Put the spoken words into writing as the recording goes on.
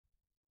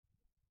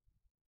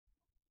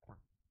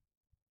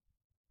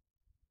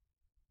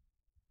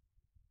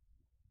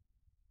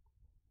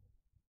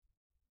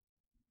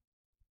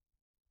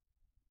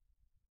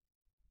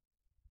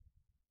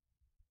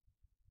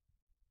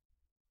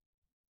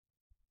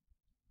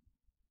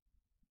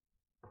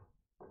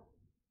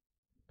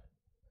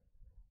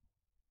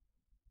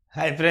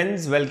Hi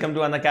friends, welcome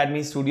to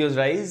Unacademy Studios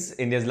Rise,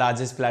 India's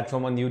largest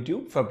platform on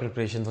YouTube for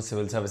preparation for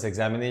civil service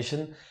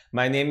examination.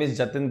 My name is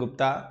Jatin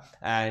Gupta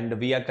and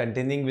we are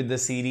continuing with the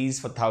series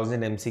for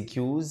 1000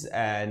 MCQs,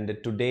 and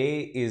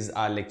today is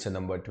our lecture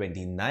number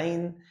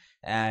 29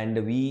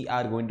 and we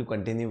are going to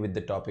continue with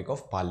the topic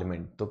of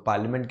parliament. तो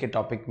parliament के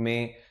topic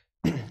में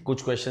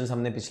कुछ questions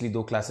हमने पिछली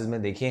दो classes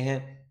में देखे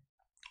हैं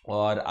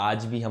और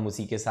आज भी हम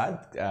उसी के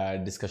साथ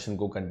डिस्कशन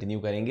को कंटिन्यू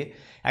करेंगे.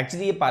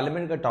 एक्चुअली ये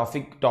पार्लियामेंट का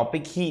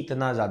टॉपिक ही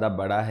इतना ज़्यादा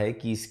बड़ा है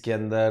कि इसके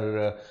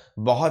अंदर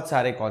बहुत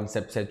सारे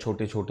कॉन्सेप्ट्स हैं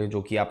छोटे छोटे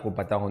जो कि आपको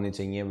पता होने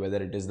चाहिए.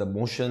 Whether it is the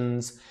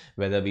motions,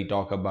 whether we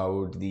talk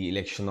about the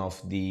election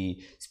of the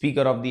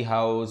speaker of the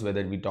house,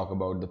 whether we talk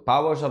about the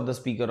powers of the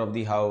speaker of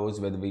the house,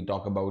 whether we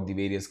talk about the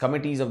various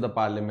committees of the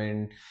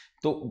parliament.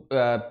 तो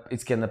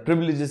इसके अंदर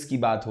privileges की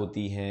बात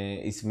होती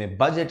है, इसमें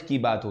budget की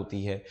बात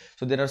होती है.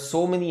 सो there are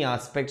so many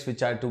aspects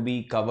which are to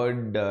be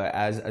covered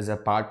as a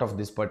part of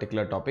this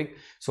particular topic.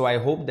 So I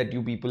hope that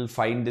you people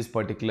find this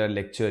particular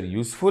lecture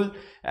useful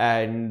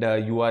and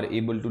you are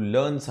able to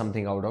learn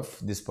something out of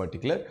this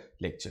particular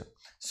lecture.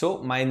 So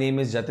my name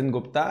is Jatin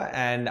Gupta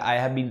and I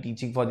have been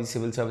teaching for the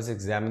civil service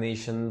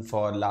examination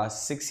for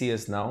last 6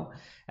 years now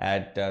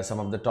at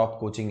some of the top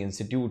coaching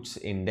institutes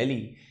in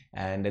Delhi,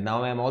 and now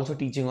I am also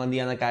teaching on the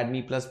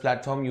Unacademy Plus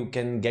platform. You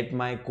can get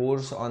my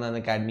course on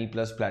Unacademy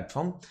Plus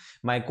platform.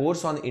 My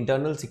course on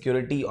internal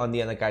security on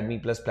the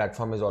Unacademy Plus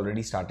platform is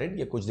already started.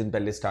 ये कुछ दिन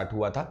पहले start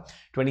हुआ था,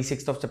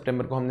 26th of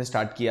September को हमने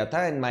start किया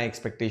था, and my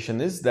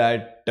expectation is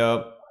that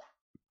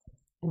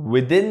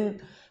within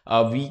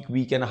a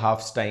week and a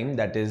half's time,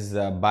 that is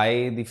by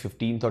the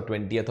 15th or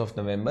 20th of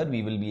November,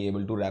 we will be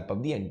able to wrap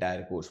up the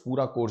entire course.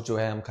 पूरा course जो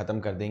है हम ख़त्म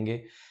कर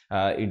देंगे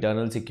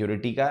internal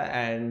security का.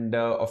 End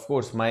of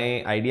course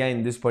my idea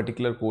in this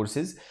particular course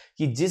is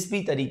कि जिस भी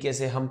तरीके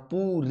से हम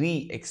पूरी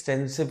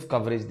एक्सटेंसिव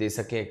कवरेज दे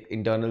सके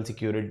इंटरनल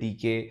सिक्योरिटी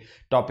के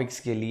टॉपिक्स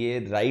के लिए,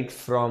 right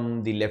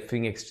from the left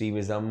wing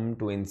extremism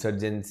to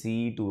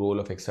insurgency to role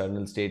of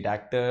external state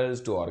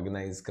actors to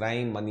organise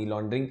crime, money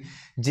laundering,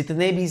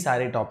 जितने भी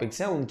सारे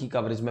टॉपिक्स हैं उनकी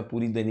कवरेज में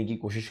पूरी देने की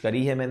कोशिश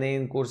करी है मैंने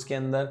इन कोर्स के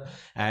अंदर.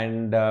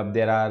 And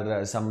there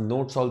are some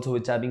notes also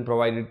which are being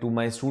provided to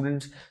my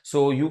students,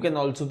 so you can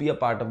also be a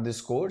part of this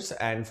course,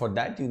 and for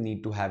that you need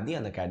to have the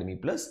Unacademy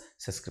Plus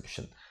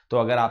subscription. तो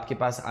अगर आपके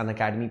पास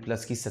Unacademy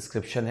Plus की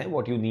subscription है,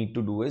 what you need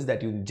to do is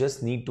that you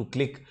just need to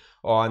click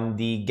on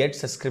the get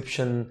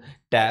subscription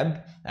tab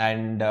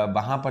and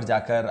वहाँ पर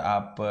जाकर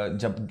आप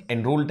जब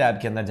enroll tab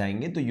के अंदर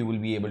जाएंगे तो you will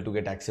be able to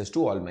get access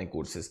to all my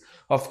courses.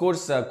 Of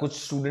course कुछ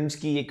स्टूडेंट्स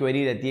की ये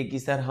क्वेरी रहती है कि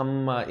सर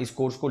हम इस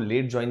कोर्स को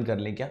लेट ज्वाइन कर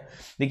लें क्या.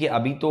 देखिए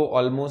अभी तो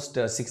almost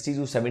 60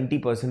 to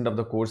 70% of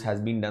the course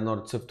has been done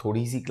और सिर्फ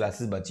थोड़ी सी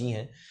क्लासेस बची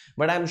हैं.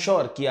 बट आई एम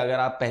श्योर कि अगर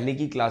आप पहले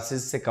की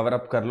क्लासेस से कवर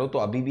अप कर लो तो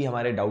अभी भी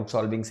हमारे डाउट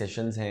सॉल्विंग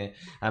सेशंस हैं.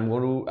 I am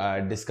going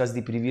to discuss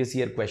the previous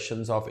year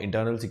questions of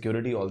internal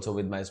security also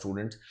with my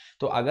students.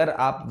 तो अगर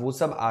आप वो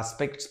सब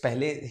एस्पेक्ट्स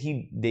पहले ही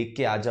देख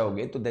के आ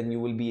जाओगे तो then you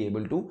will be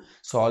able to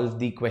solve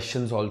the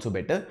questions also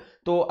better.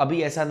 तो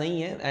अभी ऐसा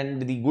नहीं है.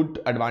 And the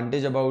good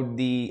advantage about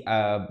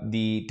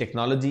the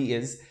technology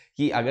is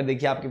कि अगर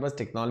देखिए आपके पास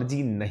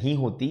टेक्नोलॉजी नहीं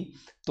होती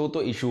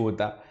तो इशू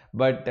होता,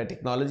 बट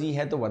टेक्नोलॉजी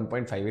है तो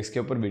 1.5x के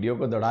ऊपर वीडियो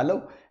को दौड़ा लो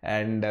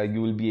and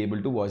you will be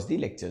able to watch the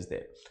lectures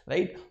there,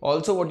 right.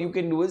 Also what you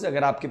can do is,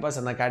 अगर आपके पास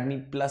अनअकैडमी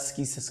प्लस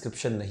की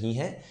सब्सक्रिप्शन नहीं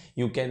है,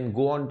 you can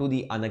go on to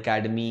the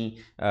Unacademy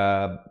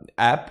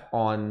app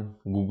on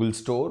Google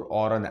store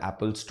और on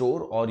Apple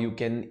store, और you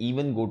can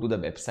even go to the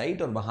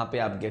website और वहाँ पे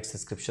आप गेट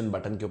सब्सक्रिप्शन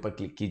बटन के ऊपर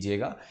क्लिक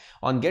कीजिएगा.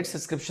 On get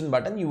subscription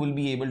button you will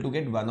be able to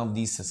get one of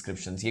these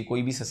subscription. ये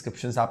कोई भी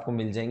सब्सक्रिप्शन आपको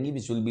मिल जाएंगी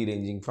which will be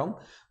ranging from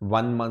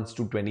 1 month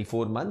to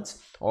 24 months,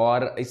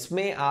 और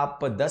इसमें आप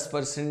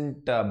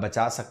 10%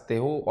 बचा सकते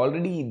हो.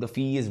 Already the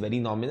fee is very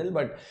nominal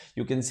but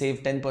you can save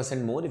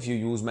 10% more if you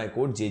use my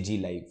code JG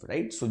Live,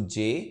 right. So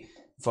J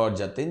for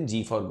Jatin,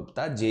 G for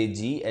Gupta,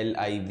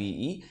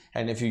 JGLIVE,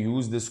 and if you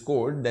use this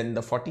code then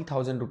the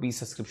 40,000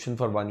 rupees subscription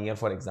for 1 year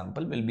for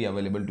example will be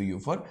available to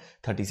you for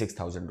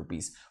 36,000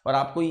 rupees. और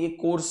आपको ये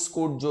course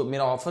code जो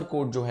मेरा offer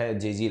code जो है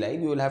JG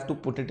Live, you will have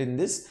to put it in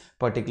this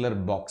particular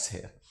box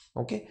here.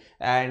 Okay,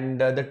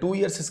 and the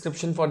 2-year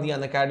subscription for the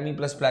Unacademy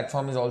Plus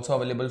platform is also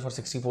available for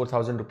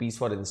 64,000 rupees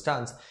for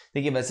instance.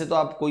 देखिए वैसे तो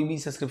आप कोई भी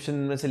subscription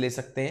में से ले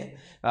सकते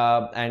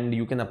हैं and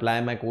you can apply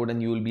my code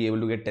and you will be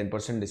able to get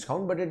 10%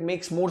 discount, but it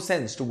makes more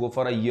sense to go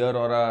for a year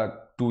or a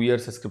 2-year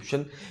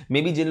subscription.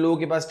 May be जिन लोगों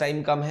के पास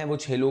time कम है वो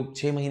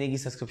 6 महीने की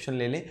subscription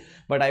ले लें,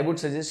 but I would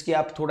suggest कि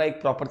आप थोड़ा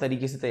एक प्रॉपर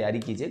तरीके से तैयारी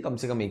कीजिए, कम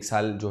से कम 1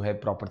 साल जो है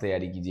प्रॉपर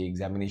तैयारी कीजिए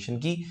एग्जामिनेशन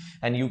की.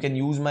 And you can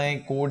use my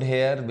code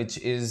hair which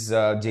is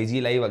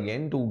JG Live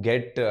again to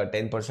get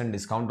 10%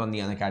 discount on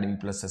the Unacademy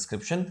Plus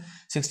subscription.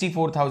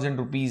 64,000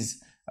 rupees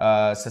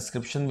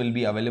subscription will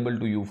be available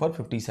to you for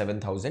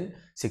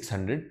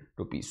 57,600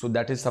 rupees. So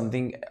that is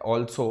something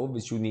also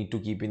which you need to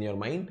keep in your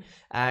mind.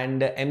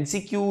 And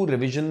MCQ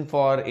revision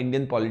for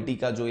Indian polity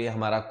का जो ये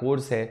हमारा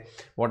course है,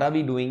 what are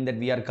we doing? That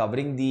we are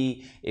covering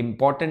the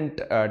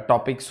important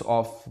topics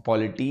of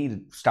polity,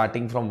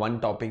 starting from one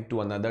topic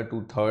to another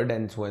to third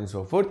and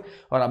so forth.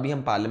 और अभी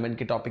हम parliament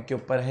के topic के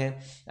ऊपर हैं.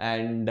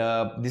 And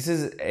this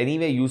is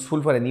anyway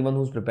useful for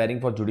anyone who's preparing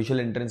for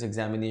judicial entrance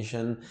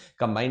examination,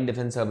 combined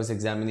defense service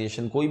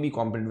examination, कोई भी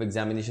competitive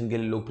examination के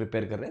लिए लोग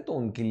prepare कर रहे हैं तो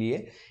उनके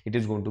लिए it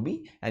is going to be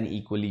an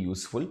equally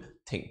useful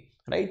thing,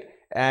 right?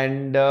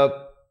 And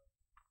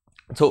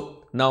so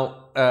now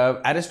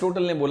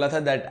Aristotle ने बोला था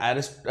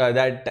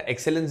that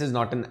excellence is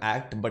not an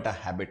act but a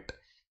habit.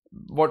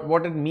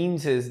 What it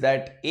means is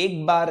that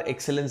एक बार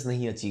excellence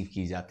नहीं achieve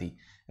की जाती,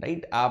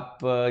 राइट? आप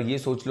ये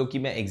सोच लो कि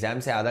मैं एग्जाम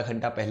से आधा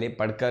घंटा पहले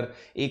पढ़कर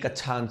एक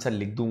अच्छा आंसर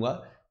लिख दूंगा,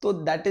 तो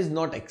that is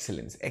not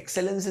excellence.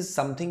 Excellence is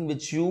something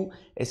which you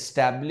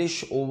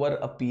establish over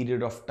a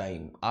period of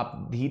time.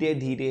 आप धीरे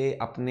धीरे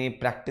अपने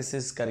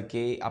प्रैक्टिसेस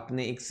करके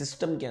अपने एक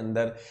सिस्टम के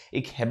अंदर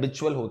एक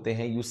हैबिचुअल होते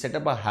हैं. You set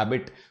up a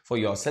habit for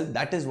yourself.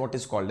 That is what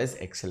is called as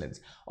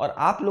excellence. और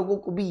आप लोगों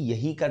को भी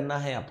यही करना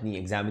है अपनी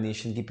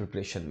एग्जामिनेशन की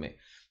प्रिपरेशन में.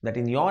 That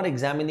in your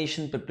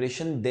examination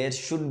preparation there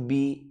should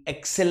be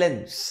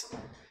excellence.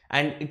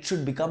 And it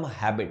should become a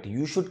habit.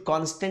 You should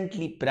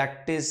constantly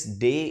practice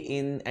day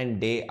in and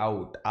day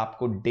out.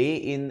 आपको day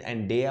in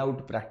and day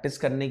out practice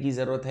करने की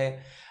ज़रूरत है.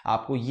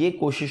 आपको ये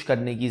कोशिश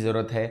करने की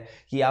ज़रूरत है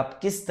कि आप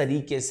किस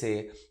तरीके से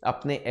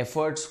अपने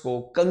efforts को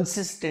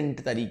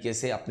consistent तरीके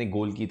से अपने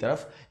goal की तरफ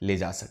ले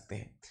जा सकते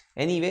हैं.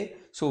 Anyway,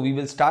 so we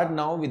will start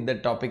now with the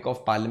topic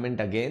of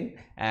parliament again,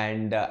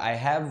 and I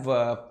have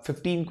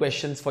 15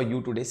 questions for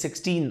you today.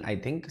 16, I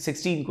think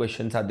 16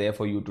 questions are there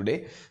for you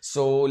today.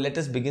 So let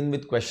us begin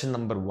with question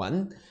number 1.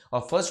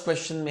 Our first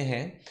question में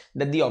है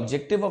that the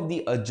objective of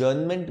the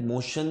adjournment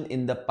motion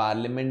in the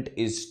parliament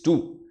is to.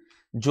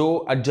 जो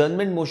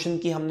adjournment motion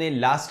की हमने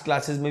last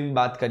classes में भी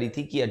बात करी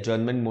थी कि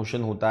adjournment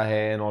motion होता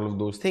है and all of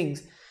those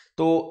things.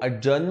 तो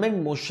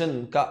adjournment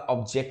motion का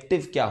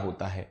objective क्या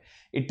होता है?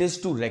 It is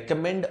to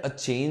recommend a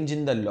change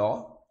in the law.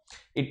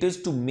 It is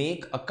to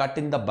make a cut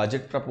in the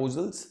budget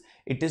proposals.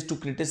 It is to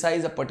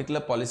criticize a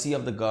particular policy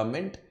of the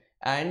government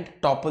and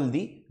topple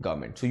the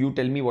government. So you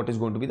tell me what is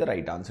going to be the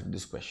right answer to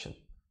this question.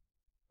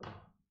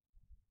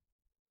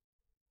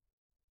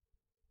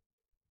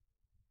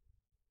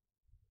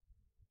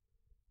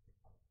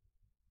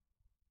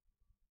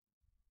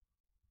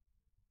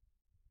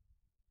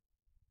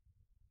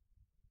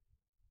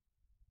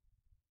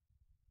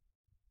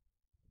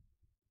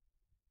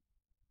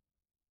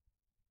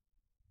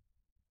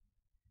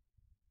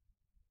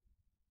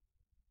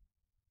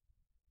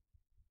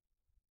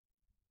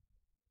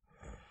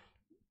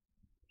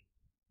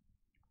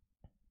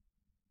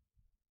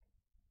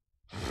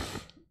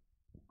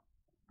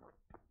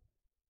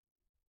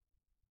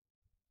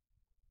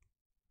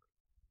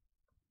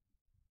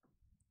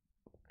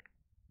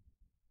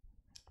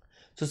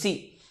 So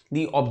see,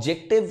 the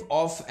objective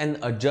of an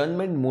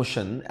adjournment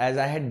motion, as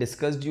I had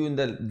discussed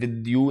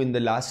with you in the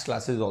last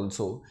classes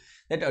also,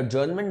 that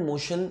adjournment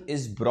motion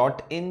is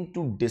brought in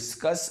to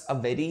discuss a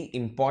very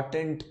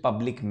important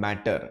public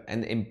matter,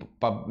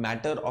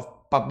 matter of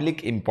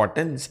public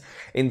importance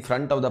in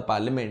front of the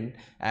parliament,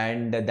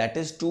 and that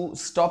is to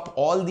stop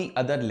all the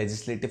other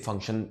legislative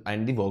function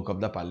and the work of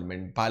the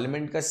parliament.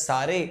 Parliament का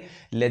सारे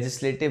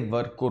legislative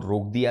work को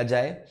रोक दिया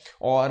जाए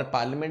और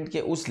parliament के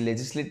उस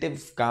legislative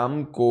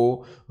काम को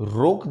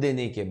रोक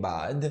देने के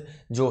बाद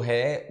जो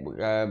है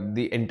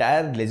the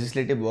entire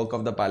legislative work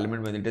of the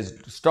parliament when it is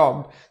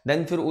stopped,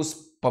 then फिर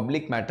उस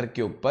पब्लिक मैटर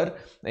के ऊपर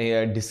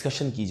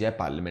डिस्कशन की जाए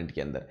पार्लियामेंट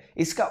के अंदर.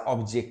 इसका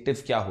ऑब्जेक्टिव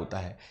क्या होता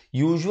है?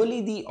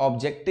 Usually the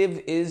objective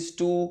is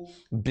to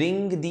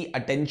bring the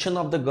attention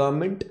of the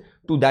government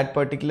to that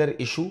particular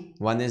issue.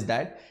 One is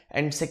that.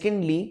 And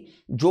secondly,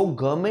 जो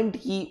गवर्नमेंट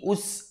की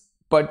उस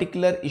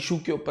पर्टिकुलर इशू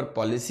के ऊपर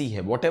पॉलिसी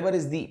है, what ever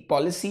is the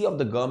policy of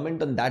the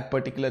government on that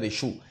particular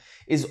issue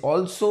is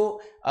also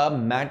a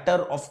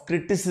matter of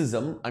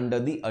criticism under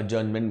the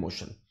adjournment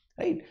motion.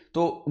 Right?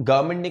 तो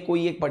government ने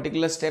कोई एक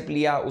पर्टिकुलर स्टेप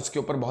लिया, उसके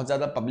ऊपर बहुत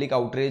ज़्यादा पब्लिक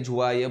आउटरीच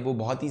हुआ, या वो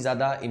बहुत ही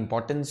ज़्यादा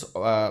इंपॉर्टेंस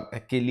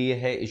के लिए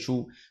है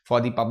issue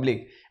for the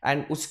public,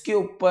 and उसके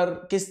ऊपर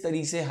किस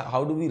तरीके से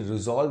how do we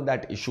resolve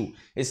that issue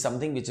is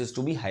something which is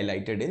to be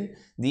highlighted in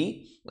the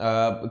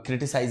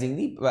criticising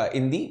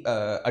in the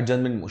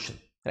adjournment motion.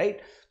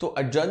 Right? तो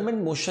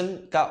adjournment मोशन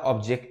का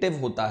ऑब्जेक्टिव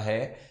होता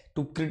है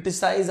to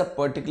criticize a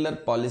particular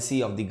policy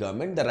of the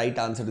government. The right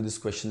answer to this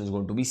question is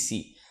going to be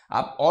C.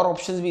 आप और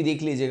options भी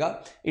देख लीजिएगा.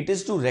 It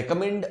is to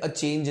recommend a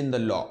change in the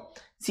law.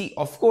 C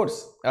of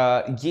course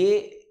ये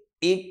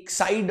एक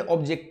side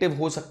objective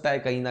हो सकता है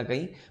कहीं ना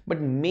कहीं, बट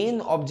मेन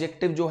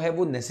ऑब्जेक्टिव जो है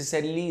वो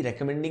necessarily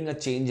recommending a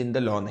change in the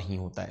law नहीं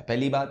होता है,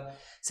 पहली बात.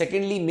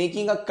 Secondly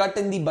making a cut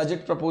in the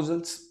budget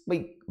proposals,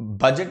 भाई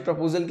बजट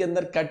प्रपोजल के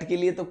अंदर कट के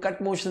लिए तो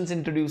कट मोशंस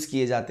इंट्रोड्यूस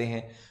किए जाते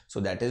हैं,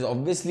 so that is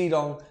obviously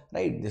wrong,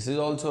 right, this is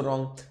also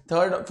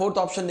wrong. Fourth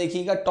option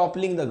देखिएगा,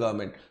 toppling the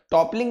government,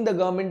 toppling the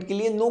government के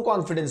लिए नो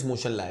कॉन्फिडेंस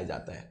मोशन लाया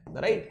जाता है,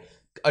 राइट,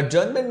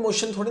 अडजर्नमेंट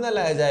मोशन थोड़ी ना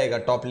लाया जाएगा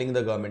टॉपलिंग द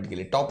गवर्नमेंट के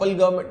लिए।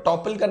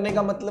 टॉपल करने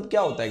का मतलब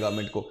क्या होता है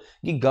गवर्नमेंट को,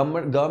 कि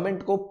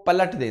गवर्नमेंट को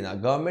पलट देना,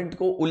 गवर्नमेंट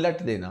को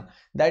उलट देना,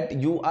 that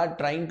you are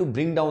trying to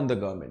bring down the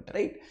government,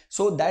 right,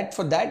 so that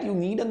for that you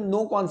need a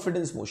no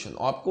confidence motion,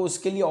 आपको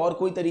उसके लिए और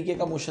कोई तरीके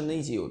का मोशन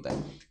नहीं चाहिए होता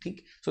है,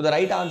 ठीक। So the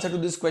right answer to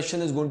this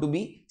question is going to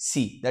B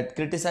C, that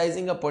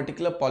criticising a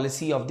particular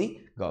policy of the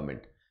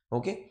government.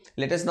 Okay,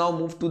 let us now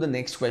move to the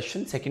next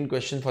question, second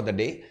question for the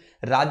day.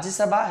 Rajya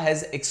Sabha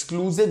has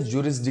exclusive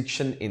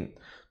jurisdiction in,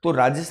 तो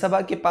राज्यसभा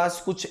के पास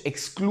कुछ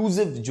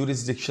exclusive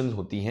jurisdiction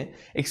होती हैं।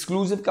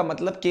 Exclusive का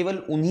मतलब केवल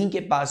उन्हीं के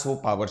पास वो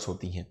पावर्स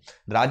होती हैं।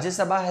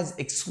 राज्यसभा हैज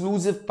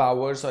एक्सक्लूसिव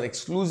पावर्स और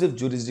exclusive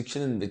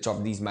jurisdiction in which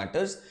of these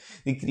matters,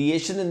 the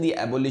creation and the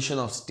abolition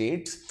of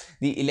states,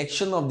 the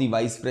election of the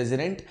vice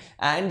president,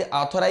 and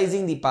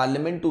authorizing the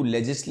parliament to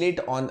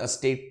legislate on a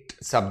state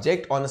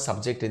subject, on a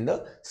subject in the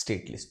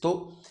state list। तो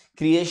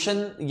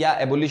creation या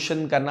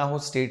abolition करना हो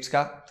states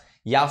का,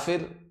 या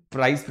फिर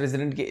vice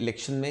president के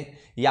election में,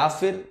 या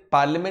फिर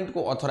पार्लियामेंट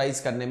को ऑथोराइज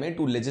करने में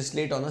to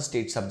legislate on a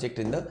state subject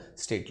in the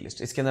state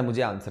list, इसके अंदर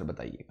मुझे आंसर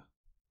बताइएगा।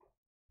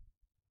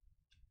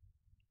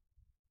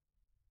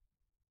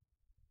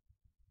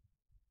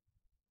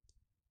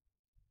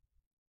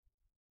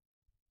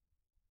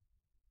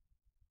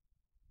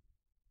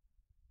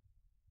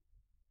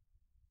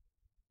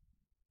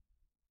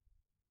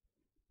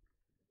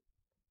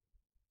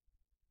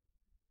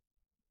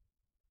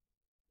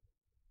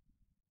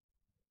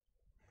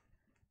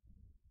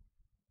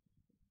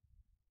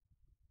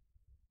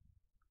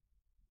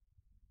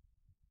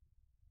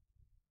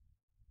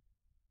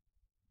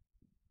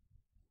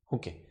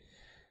 ओके,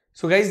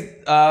 सो गाइज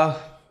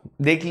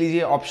देख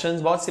लीजिए ऑप्शंस,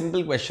 बहुत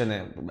सिंपल क्वेश्चन है।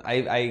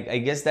 I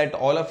guess that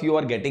all of you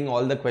are getting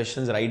all the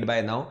questions right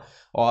bye now,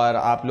 और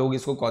आप लोग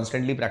इसको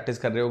कॉन्स्टेंटली प्रैक्टिस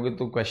कर रहे होंगे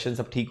तो क्वेश्चन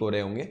सब ठीक हो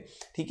रहे होंगे,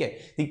 ठीक है।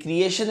 The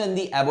creation and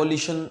the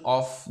abolition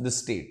of the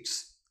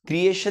states,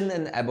 creation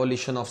and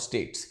abolition of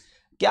states,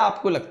 क्या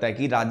आपको लगता है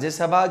कि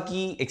राज्यसभा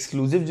की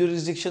एक्सक्लूसिव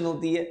जुरिस्डिक्शन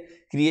होती है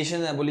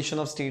क्रिएशन एबोलिशन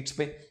ऑफ स्टेट्स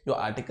पे? जो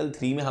आर्टिकल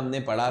 3 में हमने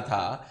पढ़ा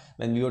था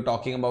when we were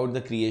talking about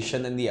the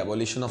creation and the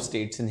abolition of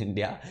states in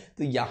India,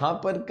 तो यहाँ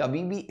पर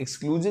कभी भी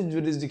एक्सक्लूसिव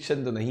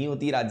जुरिस्डिक्शन तो नहीं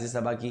होती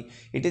राज्यसभा की।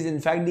 It is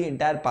in fact the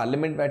entire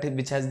parliament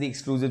which has the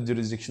exclusive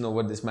jurisdiction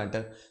over this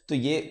matter, तो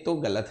ये तो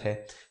गलत है।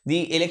 The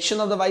election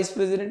of the vice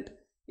president,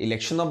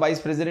 election of vice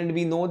president,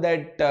 we know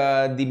that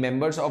the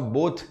members of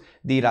both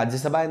the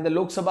Rajya Sabha and the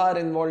Lok Sabha are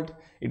involved.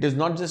 It is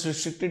not just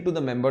restricted to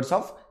the members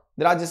of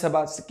राज्य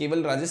सभा,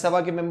 केवल राज्यसभा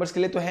के members के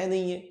लिए तो है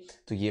नहीं है,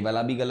 तो ये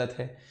वाला भी गलत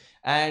है।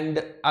 एंड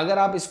अगर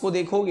आप इसको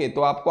देखोगे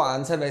तो आपको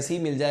आंसर वैसे ही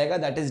मिल जाएगा,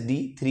 दैट इज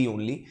D3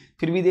 ओनली।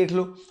 फिर भी देख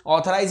लो,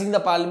 authorising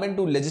the parliament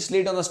to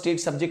legislate on the state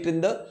subject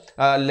in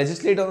the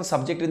legislate on the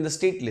subject in the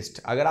state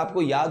list, अगर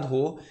आपको याद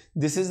हो,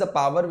 this is the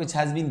power which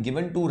has been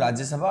given to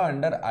Rajya Sabha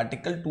under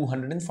article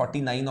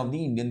 249 of the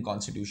Indian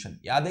constitution.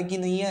 याद है कि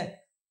नहीं है?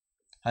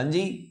 हाँ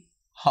जी,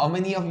 how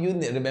many of you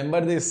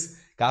remember this?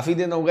 काफी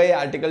दिन हो गए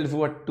आर्टिकल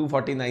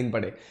 249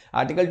 पढ़े।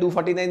 आर्टिकल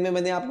 249 में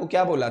मैंने आपको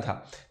क्या बोला था,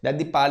 that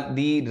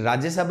the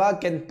Rajya Sabha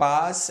can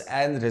pass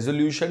N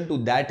resolution to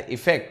that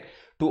effect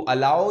to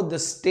allow the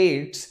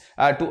states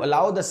to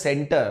allow the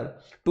centre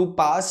to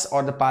पास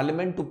और the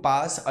parliament to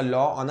pass a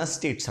law on a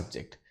state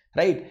subject,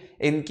 right,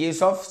 in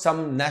case of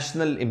some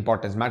national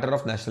importance, matter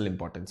of national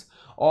importance.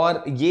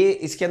 और ये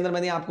इसके अंदर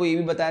मैंने आपको ये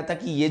भी बताया था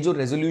कि ये जो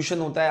रेजोल्यूशन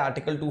होता है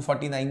आर्टिकल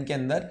 249 के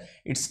अंदर,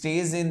 it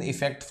stage in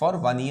effect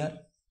for 1 year,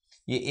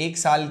 ये 1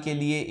 साल के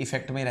लिए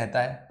इफेक्ट में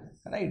रहता है,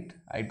 right,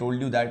 I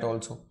told you that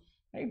also,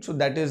 right, so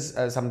that is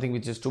something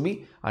which is to be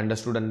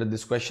understood under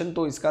this question.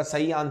 तो इसका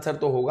सही आंसर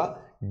तो होगा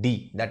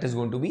D, that is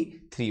going to be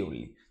 3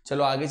 only.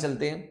 चलो आगे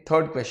चलते हैं।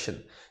 Third question,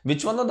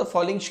 which one of the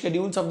following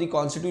schedules of the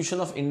constitution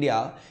of India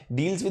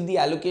deals with the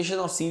allocation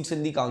of seats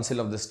in the council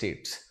of the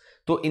states?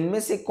 तो इनमें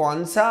से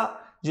कौन सा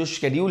जो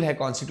शेड्यूल है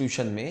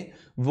कॉन्स्टिट्यूशन में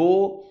वो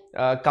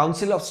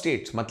काउंसिल ऑफ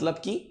स्टेट्स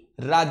मतलब कि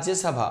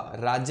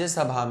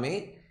राज्यसभा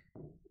में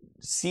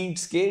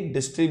सीट्स के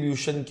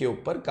डिस्ट्रीब्यूशन के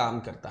ऊपर काम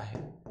करता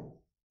है?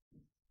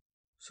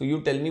 So you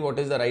tell me what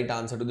is the right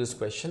answer to this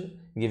question,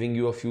 giving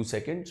you a few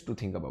seconds to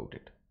think about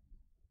it.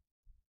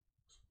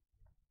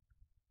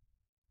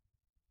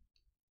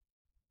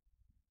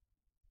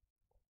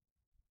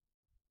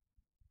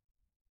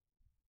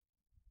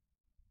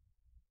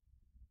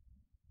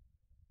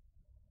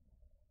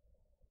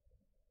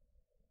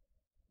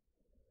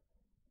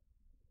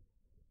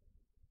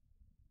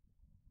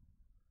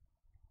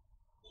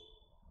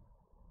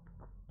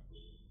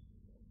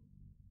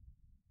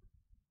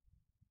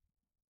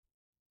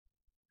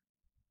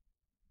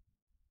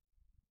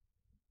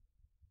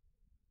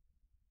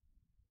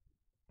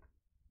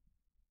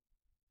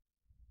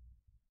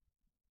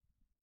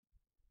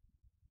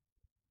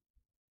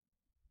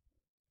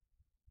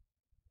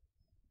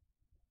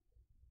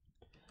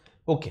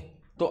 Okay,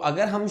 तो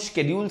अगर हम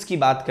शेड्यूल्स की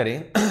बात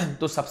करें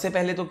तो सबसे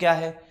पहले तो क्या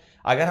है,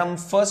 अगर हम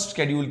फर्स्ट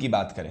शेड्यूल की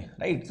बात करें,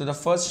 राइट, तो the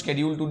first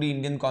schedule to the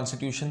Indian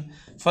constitution,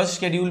 first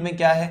schedule में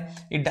क्या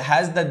है, it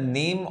has the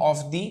name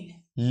of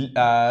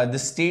the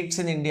states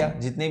in India,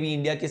 जितने भी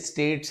इंडिया के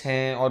स्टेट्स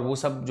हैं और वो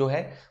सब जो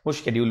है वो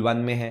शेड्यूल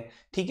 1 में है।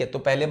 ठीक है, तो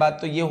पहले बात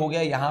तो ये हो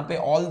गया, यहाँ पे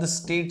all the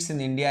states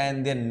in India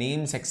and their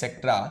names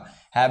etcetera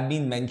have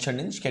been mentioned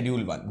in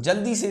schedule 1।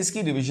 जल्दी से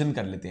इसकी रिवीजन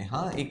कर लेते हैं।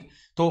 हाँ, एक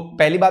तो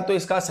पहली बात तो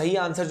इसका सही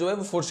आंसर जो है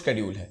वो फोर्थ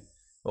शेड्यूल है।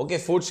 Okay,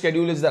 fourth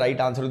schedule is the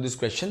right answer to this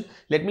question.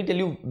 Let me tell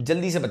you,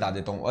 जल्दी से बता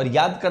देता हूं और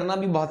याद करना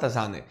भी बहुत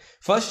आसान है।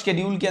 फर्स्ट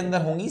शेड्यूल के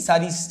अंदर होंगी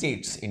सारी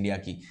स्टेट्स इंडिया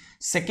की।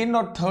 सेकंड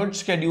और थर्ड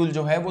शेड्यूल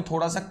जो है वो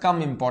थोड़ा सा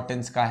कम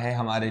इंपॉर्टेंस का है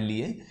हमारे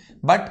लिए,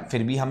 बट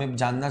फिर भी हमें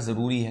जानना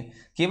जरूरी है।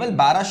 केवल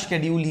 12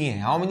 शेड्यूल ही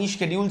हैं। How many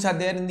schedules are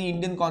there in the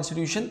Indian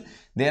constitution?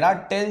 There are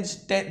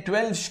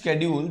 12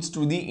 schedules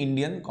to the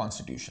Indian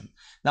constitution.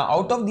 Now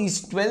out of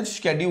these 12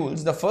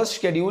 schedules, the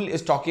first schedule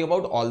is talking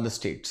about all the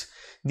states.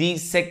 The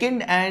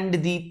second and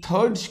the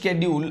third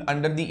schedule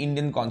under the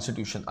Indian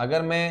Constitution,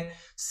 अगर मैं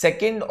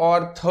second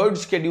और third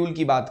schedule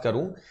की बात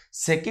करूं,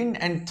 second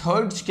and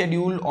third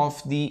schedule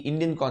of the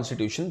Indian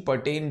Constitution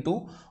pertain to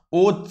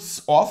oaths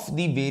of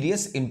the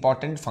various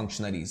important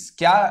functionaries।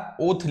 क्या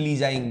oath ली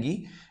जाएंगी?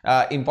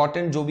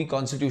 Important जो भी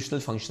कॉन्स्टिट्यूशनल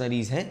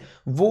फंक्शनरीज हैं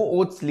वो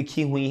ओथ्स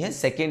लिखी हुई हैं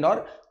सेकेंड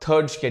और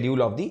third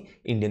schedule of the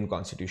Indian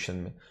constitution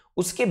में।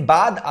 उसके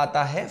बाद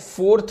आता है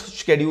fourth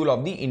schedule of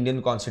the Indian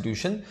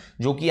constitution,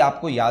 जो कि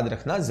आपको याद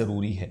रखना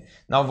जरूरी है।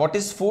 Now what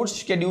is fourth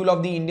schedule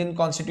of the Indian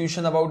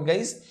constitution about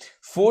guys?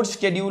 Fourth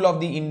schedule of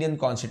the Indian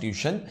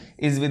constitution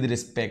is with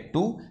respect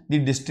to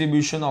the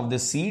distribution of the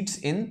seats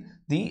in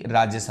दी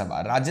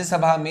राज्यसभा।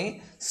 राज्यसभा में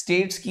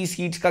states की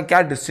seats का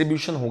क्या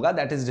डिस्ट्रीब्यूशन होगा,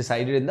 that is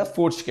decided in the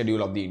fourth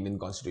schedule of the Indian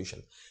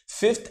constitution.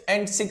 Fifth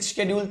and sixth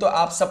schedule तो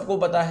आप सबको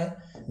पता है,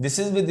 this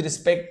is with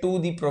respect to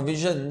the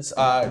provisions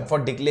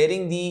for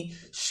declaring the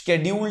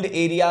scheduled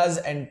areas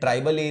and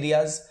tribal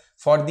areas,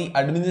 for the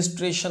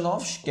administration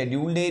of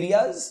scheduled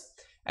areas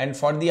and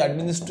for the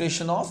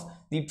administration of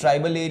the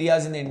tribal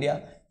areas in India.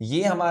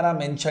 ये हमारा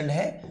mentioned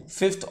है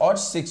fifth और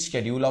sixth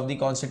schedule of the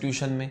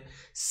constitution में।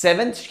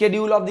 Seventh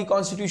schedule of the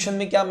constitution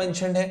में क्या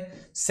mentioned है?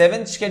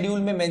 Seventh schedule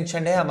में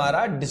mentioned है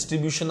हमारा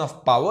distribution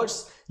of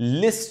powers.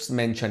 List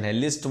mentioned है,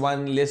 list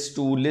 1, list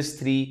 2, list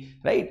 3,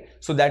 right?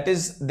 So that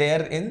is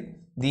there in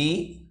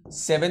the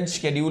seventh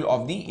schedule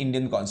of the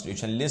Indian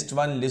constitution. List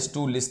 1, list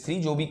 2, list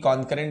 3 जो भी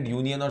concurrent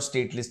union और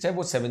स्टेट लिस्ट है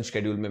वो seventh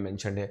schedule में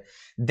mentioned है।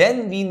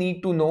 Then we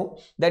need to know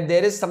that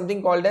there is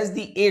something called as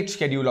the eighth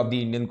schedule of the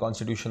Indian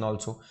constitution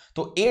also.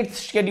 तो eighth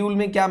schedule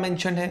में क्या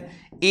मेंशन है?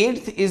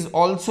 Eighth is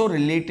also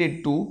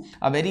related to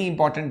a very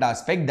important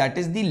aspect, that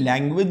is the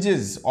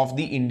languages of the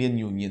Indian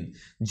union.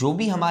 जो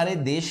भी हमारे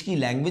देश की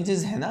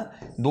languages है ना,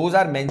 those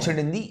are mentioned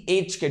in the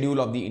eighth schedule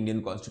of the Indian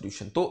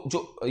constitution. तो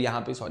जो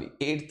यहाँ पे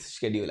एट्थ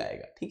शेड्यूल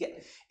आएगा, ठीक है,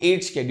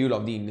 eighth schedule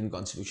of the Indian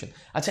constitution.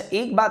 अच्छा,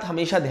 एक बात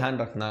हमेशा ध्यान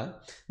रखना,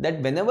 that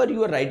whenever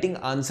you are writing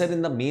answer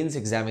in the mains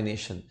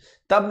examination,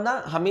 तब ना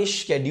हमें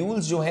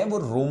शेड्यूल्स जो है वो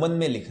रोमन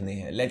में लिखने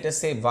हैं। लेट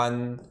अस से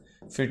 1,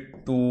 फिर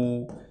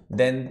 2,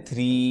 देन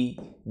 3,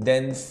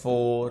 देन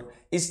 4,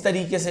 इस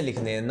तरीके से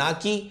लिखने हैं, ना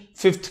कि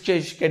फिफ्थ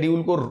के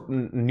शेड्यूल को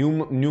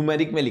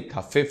न्यूमेरिक में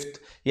लिखा, फिफ्थ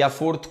या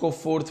फोर्थ को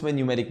फोर्थ में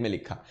न्यूमेरिक में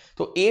लिखा।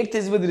 तो eighth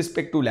is with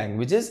respect to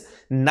languages.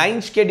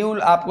 Ninth schedule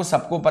आपको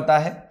सबको पता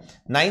है,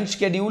 ninth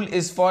schedule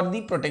is for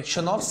the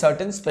protection of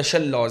certain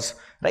special laws,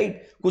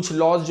 right? कुछ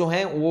लॉज जो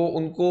हैं वो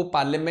उनको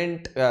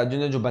पार्लियामेंट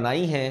जो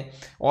बनाई हैं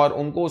और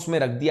उनको उसमें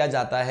रख दिया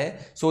जाता है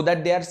so that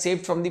they are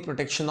saved from the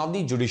protection of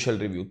the judicial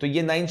review. तो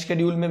ये नाइन्थ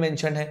शेड्यूल में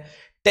मेंशन है।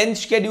 टेंथ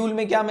शेड्यूल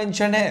में क्या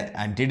मेंशन है?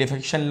 एंटी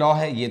डिफेक्शन लॉ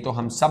है, ये तो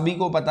हम सभी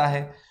को पता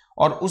है।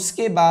 और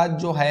उसके बाद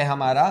जो है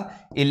हमारा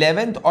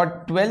 11th और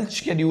 12th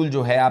शेड्यूल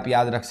जो है आप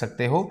याद रख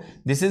सकते हो,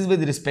 this is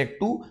with respect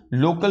to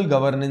local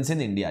governance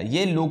in India.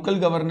 ये लोकल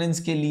गवर्नेंस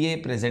के लिए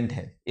प्रेजेंट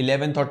है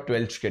 11th और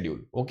 12th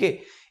schedule. Okay,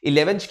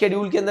 11th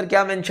schedule के अंदर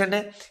क्या मेंशन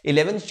है?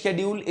 11th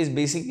schedule is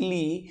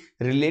basically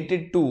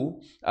related to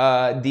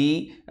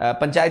the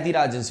Panchayati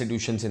Raj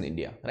institutions in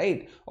India,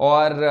 right?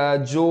 और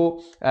जो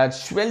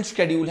 12th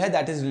शेड्यूल है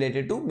that is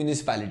related to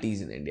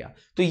municipalities in India.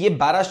 तो ये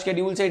 12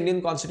 शेड्यूल से इंडियन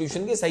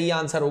कॉन्स्टिट्यूशन के सही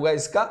आंसर होगा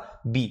इसका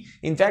बी।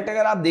 इनफैक्ट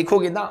अगर आप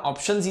देखोगे ना,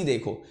 ऑप्शंस ही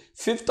देखो,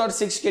 फिफ्थ और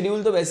सिक्स्थ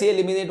शेड्यूल तो वैसे ही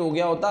एलिमिनेट हो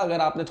गया होता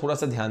अगर आपने थोड़ा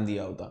सा ध्यान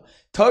दिया होता।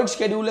 Third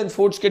schedule and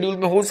fourth schedule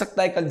में हो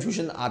सकता है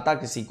कंफ्यूजन आता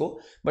किसी को,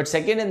 but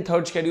second and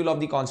third schedule of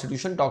the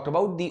constitution talked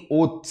about the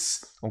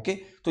oaths. Okay,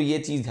 तो ये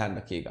चीज ध्यान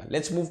रखिएगा।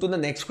 Let's move to the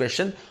next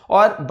question.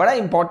 और बड़ा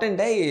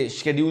इंपॉर्टेंट है ये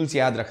शेड्यूल्स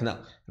याद रखना,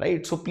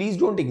 right? So please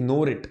don't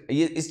ignore it,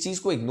 ये इस चीज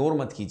को इग्नोर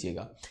मत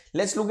कीजिएगा।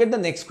 Let's look at the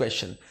next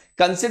question.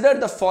 Consider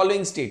the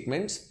following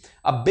statements.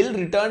 A bill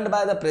returned by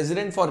the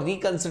president for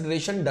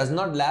reconsideration does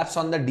not lapse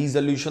on the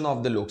dissolution of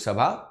the Lok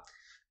Sabha।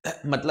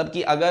 मतलब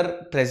कि अगर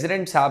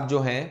president साहब जो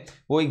हैं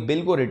वो एक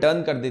बिल को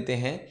रिटर्न कर देते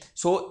हैं,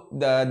 so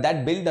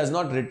that bill does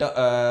not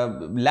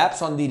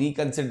lapse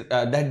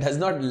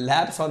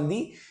on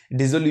the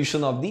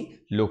dissolution of the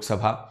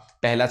Lok Sabha.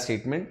 पहला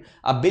statement,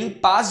 a bill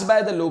passed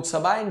by the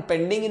Lok Sabha and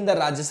pending in the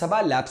Rajya Sabha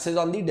lapses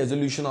on the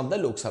dissolution of the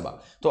Lok Sabha.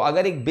 तो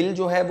अगर एक बिल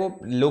जो है वो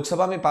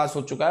लोकसभा में पास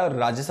हो चुका है और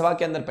राज्यसभा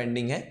के अंदर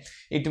पेंडिंग है,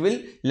 it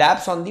will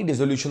lapse on the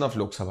dissolution of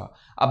Lok Sabha.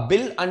 A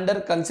bill under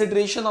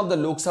consideration of the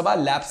Lok Sabha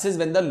lapses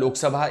when the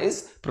Lok Sabha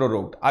is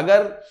प्रोरोग्ड।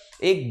 अगर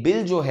एक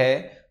बिल जो है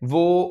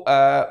वो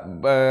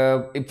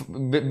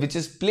which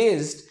is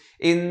placed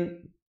in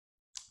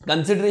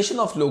consideration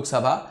of Lok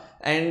Sabha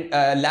and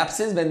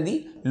lapses when the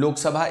Lok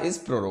Sabha is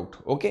prorogued.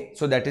 Okay,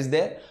 so that is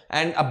there.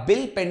 And a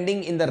bill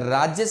pending in the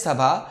Rajya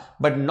Sabha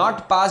but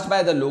not passed by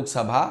the Lok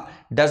Sabha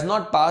does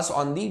not pass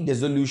on the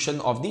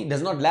dissolution of the,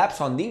 does not lapse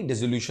on the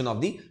dissolution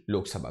of the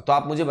Lok Sabha. तो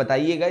आप मुझे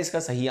बताइएगा इसका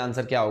सही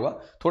answer क्या होगा।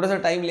 थोड़ा सा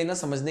टाइम लेना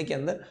समझने के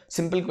अंदर,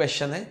 सिंपल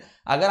क्वेश्चन है।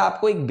 अगर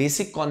आपको एक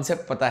बेसिक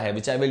कॉन्सेप्ट पता है,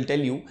 which I will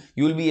tell you,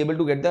 you will be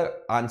able to get the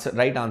answer,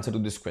 right answer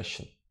to this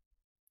question.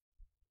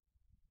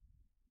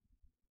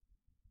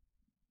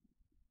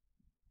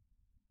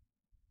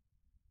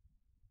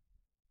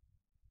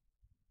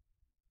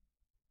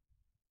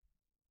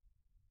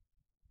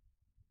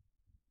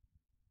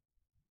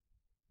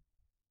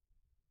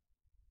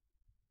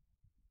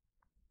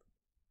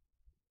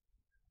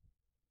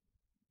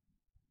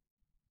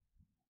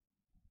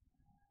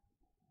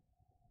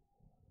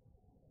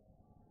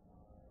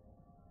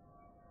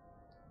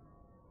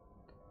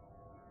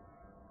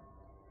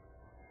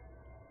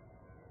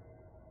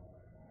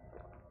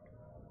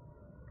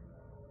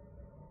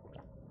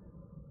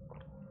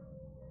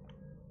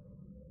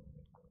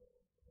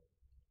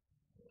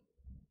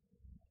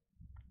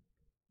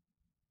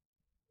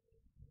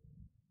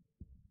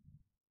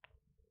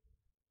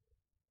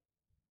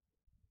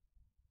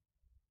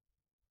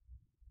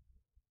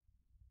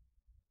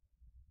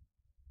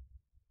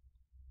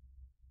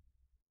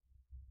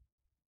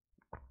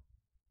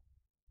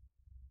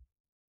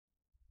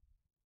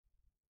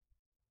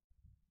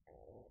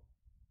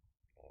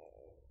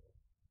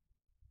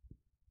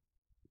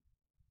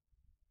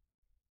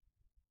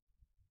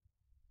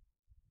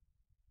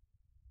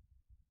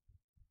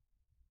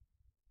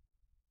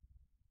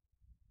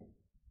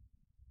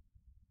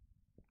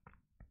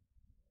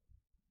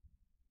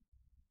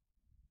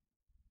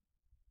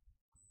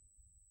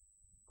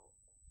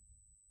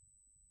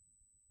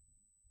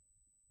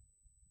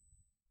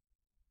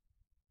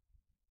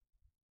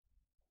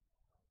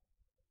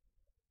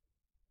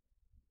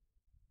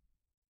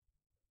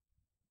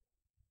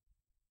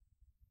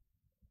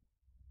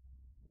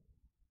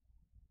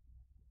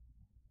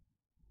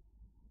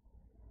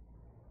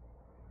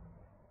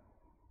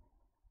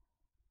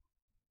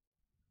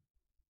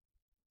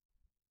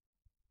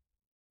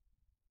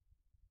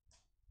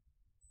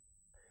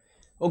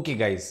 Okay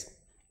guys,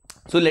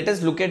 so let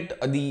us look at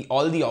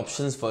all the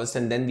options first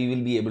and then we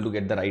will be able to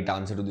get the right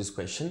answer to this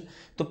question.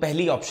 तो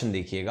पहली option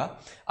देखिएगा,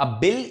 a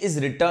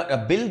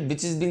bill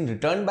which is being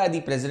returned by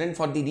the president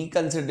for the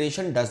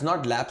reconsideration does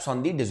not lapse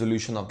on the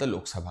dissolution of the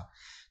Lok Sabha.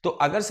 तो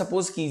अगर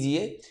suppose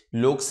कीजिए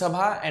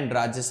Lok Sabha and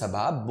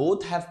Rajya Sabha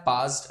both have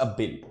passed a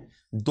bill,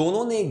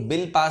 दोनों ने एक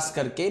bill pass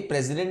करके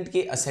president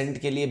के ascent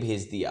के लिए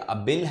भेज दिया। अ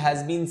bill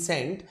has been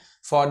sent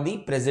for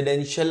the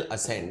presidential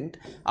ascent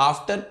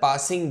after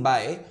passing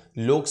by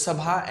Lok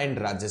Sabha and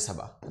Rajya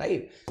Sabha,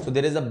 right? So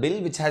there is a bill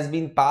which has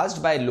been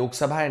passed by Lok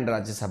Sabha and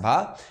Rajya Sabha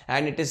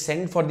and it is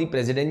sent for the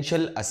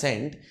presidential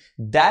assent.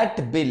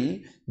 That bill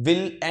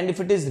will, and if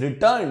it is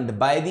returned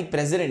by the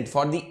president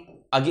for the,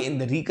 again,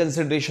 the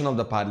reconsideration of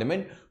the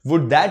parliament,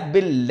 would that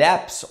bill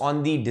lapse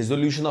on the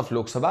dissolution of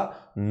Lok Sabha?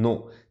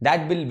 No,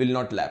 that bill will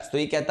not lapse. तो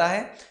ये कहता है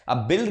a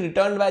bill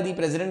returned by the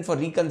president for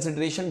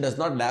reconsideration does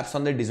not lapse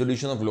on the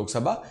dissolution of Lok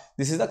Sabha.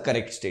 This is the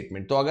correct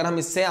statement. तो अगर हम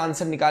इससे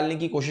answer निकालने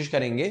की कोशिश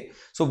करेंगे,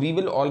 so we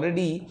will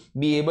already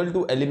be able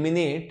to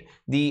eliminate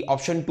the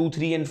option 2,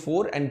 3 and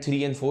 4 and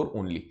 3 and 4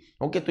 only.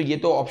 Okay, तो ये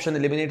तो ऑप्शन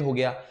एलिमिनेट हो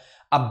गया।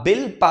 A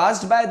bill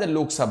passed by the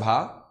Lok Sabha,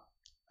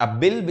 a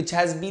bill which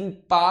has been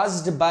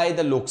passed by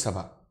the Lok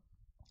Sabha,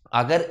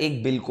 अगर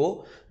एक bill को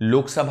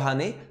लोकसभा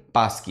ने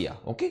पास किया,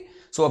 okay,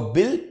 so a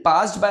bill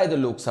passed by the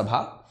Lok Sabha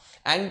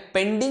and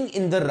pending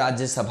in the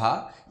Rajya Sabha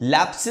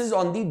lapses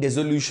on the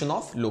dissolution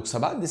of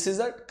Lok Sabha, this is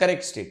a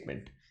correct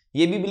statement.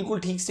 ये भी बिल्कुल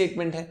ठीक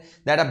statement है,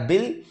 that a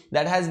bill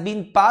that has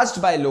been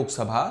passed by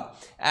Lok Sabha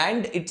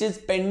and it is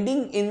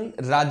pending in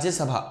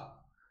Rajya Sabha,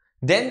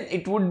 then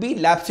it would be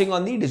lapsing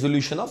on the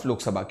dissolution of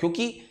Lok Sabha,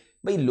 क्योंकि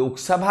भाई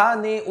लोकसभा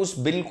ने उस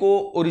bill को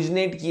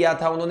ओरिजिनेट किया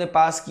था, उन्होंने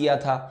पास किया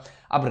था।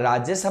 अब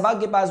राज्यसभा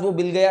के पास वो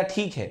बिल गया,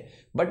 ठीक है,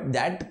 but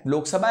that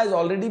Lok Sabha is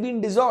already been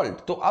dissolved,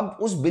 तो अब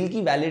उस बिल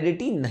की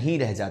वैलिडिटी नहीं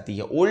रह जाती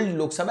है, old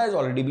Lok Sabha is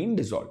already been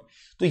dissolved.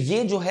 तो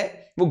ये जो है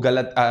वो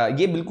गलत,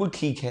 ये बिल्कुल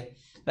ठीक है,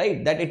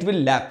 right, that it will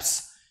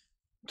lapse.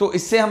 तो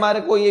इससे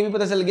हमारे को ये भी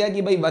पता चल गया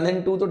कि भाई 1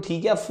 and 2 तो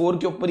ठीक है, अब 4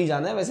 के ऊपर ही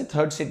जाना है। वैसे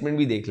थर्ड स्टेटमेंट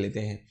भी देख लेते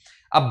हैं,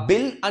 अ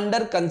bill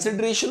under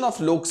consideration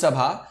of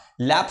Lok Sabha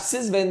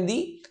lapses when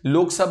the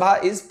Lok Sabha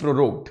is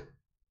प्रोरोग्ड।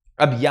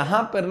 अब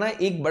यहां पर ना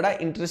एक बड़ा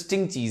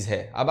इंटरेस्टिंग चीज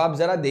है, अब आप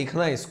जरा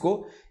देखना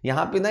इसको,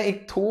 यहां पे ना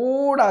एक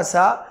थोड़ा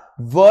सा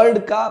वर्ड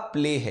का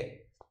प्ले है।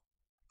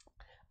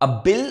 अ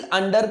bill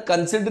under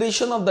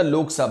consideration of the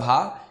Lok Sabha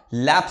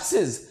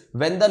lapses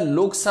when the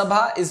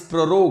Lok Sabha is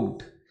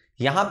प्रोरोग्ड,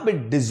 यहां पे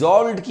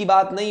डिसॉल्व्ड की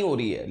बात नहीं हो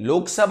रही है,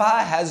 Lok Sabha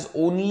has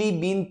only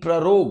been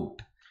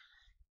प्रोरोग्ड.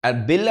 A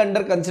bill under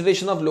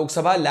consideration of Lok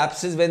Sabha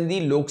lapses when the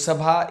Lok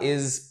Sabha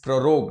is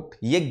prorogued.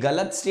 ये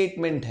गलत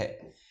स्टेटमेंट है.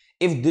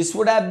 If this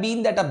would have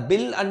been that a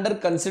bill under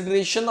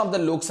consideration of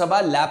the Lok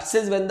Sabha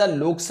lapses when the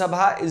Lok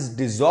Sabha is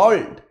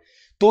dissolved,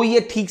 तो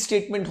ये ठीक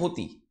statement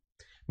होती.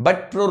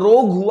 But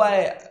prorogue हुआ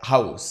है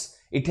House.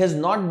 It has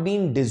not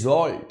been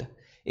dissolved.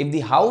 If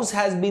the House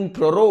has been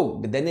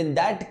prorogued, then in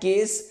that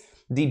case,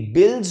 the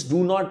bills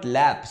do not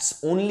lapse.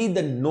 Only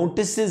the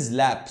notices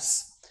lapse.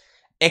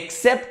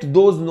 Except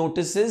those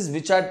notices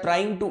which are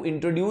trying to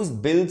introduce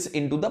bills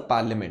into the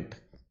parliament.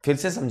 फिर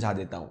से समझा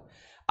देता हूं.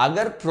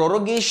 अगर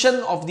prorogation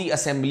of the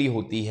assembly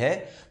होती है,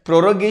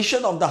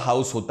 prorogation of the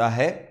house होता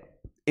है,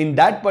 in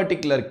that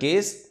particular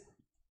case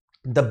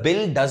the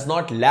bill does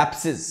not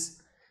lapses,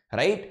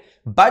 right?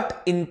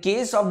 But in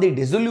case of the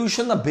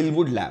dissolution, a bill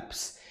would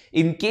lapse.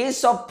 In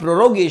case of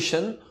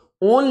prorogation,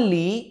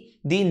 only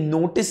the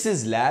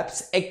notices lapse,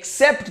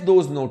 except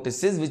those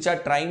notices which are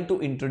trying to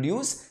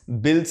introduce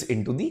bills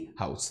into the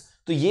house.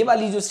 तो ये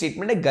वाली जो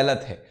statement है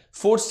गलत है.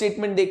 Fourth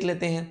statement देख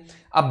लेते हैं.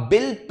 अ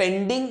bill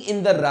pending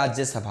in the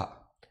Rajya Sabha,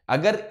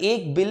 अगर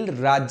एक बिल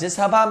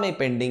राज्यसभा में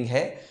पेंडिंग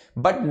है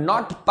but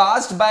not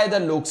passed by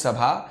the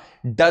Lok Sabha,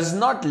 does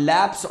not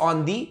lapse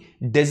on the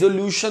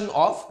dissolution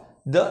of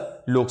the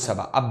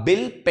Lok Sabha. A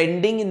bill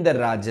pending in the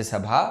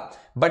Rajya Sabha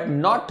but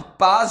not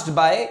passed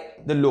by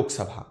the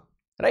Lok Sabha,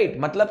 right?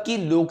 मतलब कि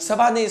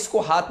लोकसभा ने इसको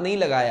हाथ नहीं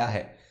लगाया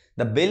है.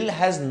 The bill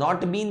has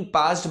not been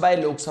passed by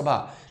Lok Sabha.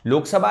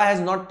 Lok Sabha has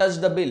not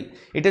touched the bill.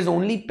 It is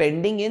only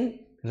pending in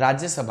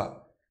Rajya Sabha.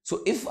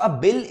 So if a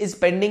bill is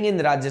pending in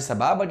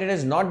Rajya Sabha but it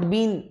has not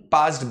been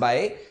passed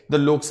by the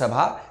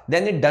Lok Sabha,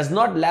 then it does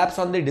not lapse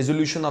on the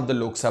dissolution of the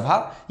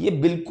Lok Sabha. ये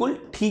बिल्कुल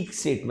ठीक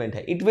statement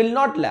है. It will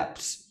not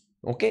lapse.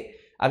 Okay,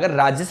 अगर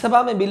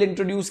राज्यसभा में bill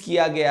introduce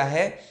किया गया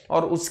है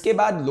और उसके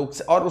बाद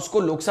उसको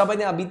लोकसभा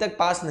ने अभी तक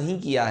पास नहीं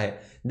किया है,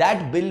 that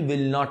bill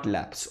will not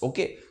lapse.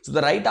 Okay, so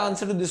the right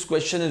answer to this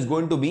question is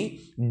going to be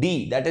D.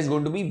 That is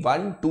going to be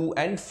 1, 2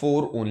 and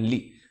 4 only.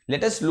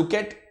 Let us look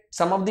at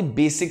some of the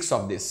basics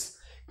of this.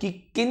 कि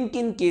किन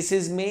किन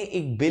cases में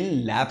एक bill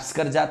lapse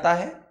कर जाता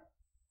है.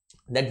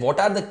 That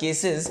what are the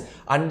cases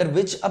under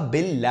which a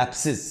bill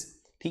lapses.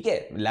 ठीक है,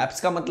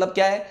 लैप्स का मतलब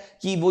क्या है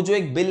कि वो जो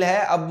एक बिल है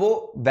अब वो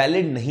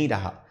वैलिड नहीं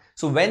रहा.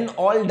 So when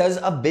all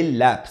does a bill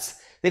lapse?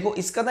 देखो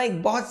इसका ना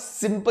एक बहुत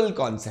सिंपल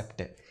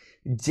कॉन्सेप्ट है.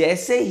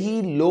 जैसे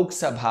ही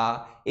लोकसभा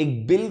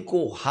एक बिल को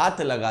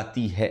हाथ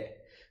लगाती है,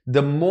 the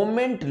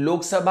moment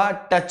Lok Sabha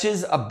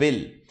touches a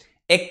bill,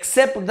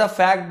 accept the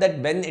fact that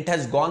when it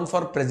has gone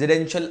for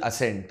presidential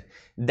ascent,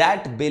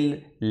 that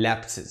bill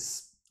lapses.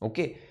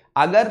 Okay,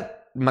 अगर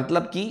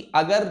मतलब कि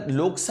अगर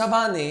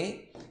लोकसभा ने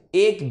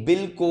एक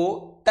बिल को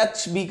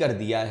टच भी कर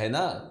दिया है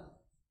ना,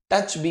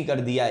 टच भी कर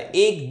दिया है,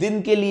 एक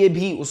दिन के लिए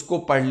भी उसको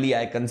पढ़ लिया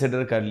है,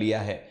 कंसिडर कर लिया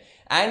है,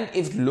 and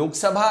if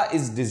Lok Sabha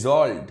is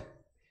dissolved,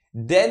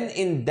 then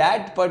in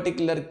that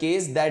particular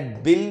case that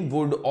bill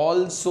would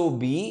also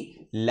be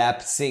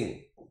lapsing.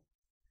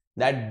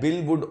 That bill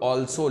would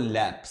also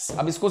lapse.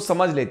 अब इसको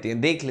समझ लेते हैं,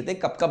 देख लेते हैं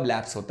कब कब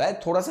लैप्स होता है.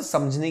 थोड़ा सा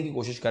समझने की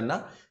कोशिश करना.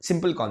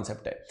 सिंपल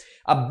कॉन्सेप्ट है.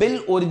 A bill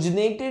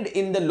originated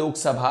in the Lok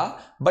Sabha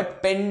but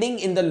pending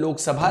in the Lok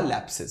Sabha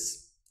lapses.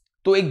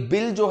 तो एक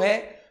बिल जो है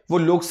वो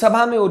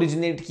लोकसभा में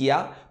ओरिजिनेट किया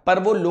पर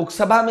वो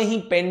लोकसभा में ही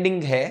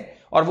पेंडिंग है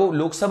और वो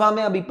लोकसभा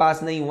में अभी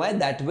पास नहीं हुआ है.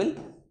 That will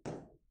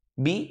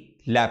be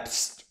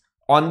lapsed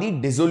on the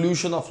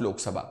dissolution of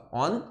Lok Sabha.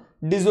 On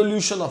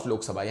dissolution of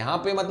Lok Sabha. यहां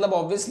पे मतलब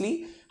ऑब्वियसली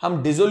हम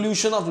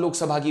dissolution of Lok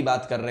Sabha की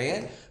बात कर रहे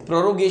हैं.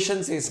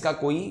 प्रोरोगेशन से इसका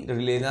कोई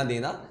लेना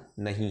देना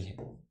नहीं है.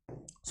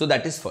 So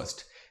that is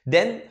first.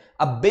 Then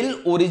a bill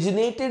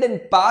originated and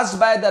passed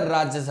by the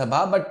Rajya Sabha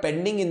but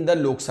pending in the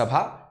Lok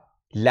Sabha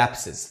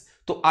lapses.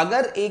 तो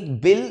अगर एक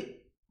बिल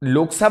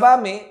लोकसभा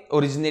में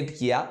ओरिजिनेट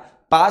किया,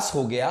 पास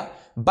हो गया,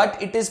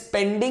 but it is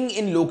pending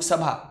in Lok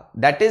Sabha,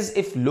 that is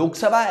if Lok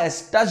Sabha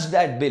has touched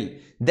that bill,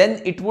 then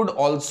it would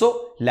also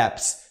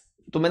lapse.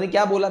 तो मैंने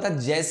क्या बोला था,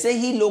 जैसे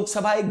ही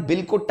लोकसभा एक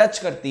बिल को टच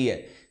करती है,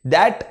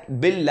 that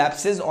bill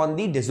lapses on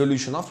the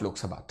dissolution of Lok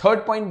Sabha.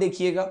 Third point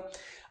देखिएगा,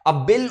 a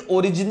bill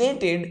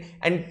originated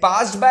and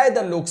passed by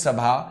the Lok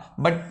Sabha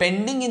but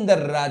pending in the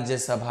Rajya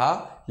Sabha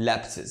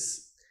lapses.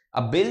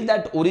 A bill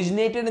that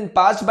originated and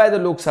passed by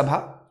the Lok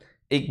Sabha,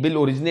 एक bill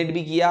originate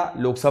भी किया,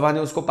 लोकसभा ने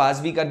उसको पास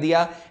भी कर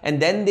दिया, and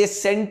then they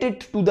sent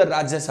it to the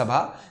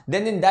Rajya Sabha,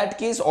 then in that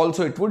case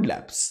also it would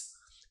lapse.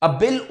 A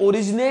bill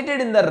originated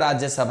in the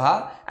Rajya Sabha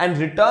and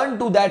returned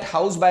to that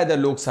house by the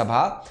Lok Sabha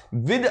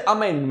with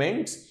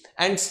amendments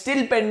and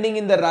still pending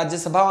in the Rajya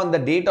Sabha on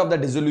the date of the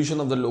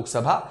dissolution of the Lok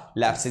Sabha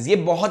lapses. ये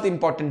बहुत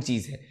important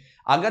चीज है.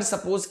 अगर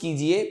suppose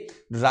कीजिए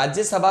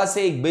राज्यसभा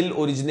से एक bill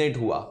originate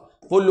हुआ,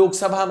 वो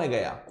लोकसभा में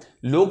गया,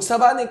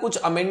 लोकसभा ने कुछ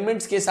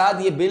अमेंडमेंट्स के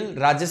साथ ये बिल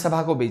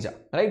राज्यसभा को भेजा,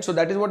 right? So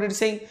that is what it is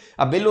saying.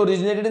 A bill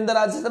originated in the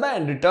Rajya Sabha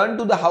and return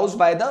to the house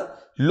by the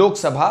Lok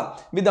Sabha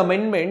with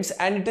amendments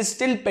and it is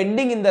still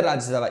pending in the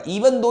Rajya Sabha.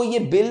 Even though ये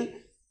bill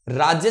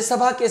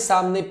Rajya Sabha के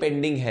सामने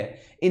pending है,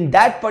 in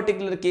that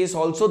particular case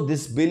also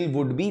this bill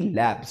would be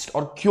lapsed.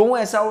 और क्यों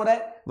ऐसा हो रहा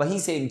है? वही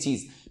सेम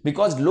चीज,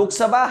 because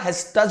Lok Sabha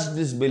has touched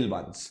this bill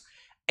once,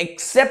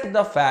 except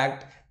the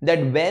fact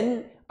that when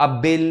a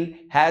bill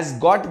has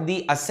got the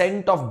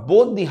assent of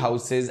both the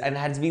houses and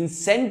has been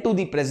sent to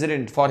the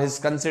president for his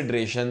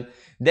consideration,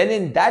 then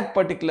in that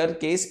particular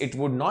case it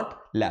would not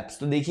lapse.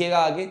 तो देखिएगा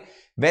आगे,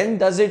 when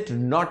does it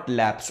not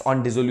lapse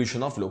on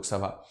dissolution of Lok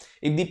Sabha?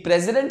 If the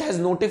president has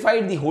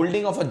notified the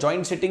holding of a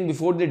joint sitting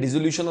before the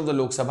dissolution of the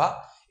Lok Sabha,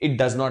 it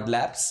does not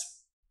lapse.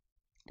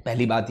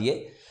 पहली बात ये,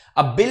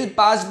 a bill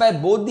passed by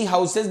both the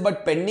houses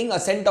but pending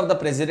assent of the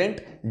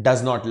president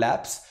does not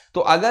lapse.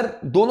 तो अगर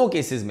दोनों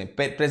cases में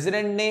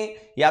president ने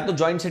या तो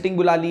जॉइंट सिटिंग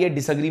बुला ली है,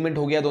 डिसएग्रीमेंट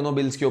हो गया दोनों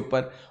बिल्स के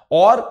ऊपर,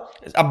 और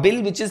अ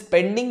bill which is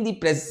pending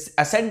the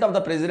ascent of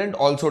the president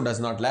also does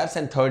not lapse,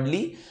 and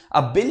thirdly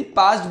a bill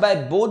passed by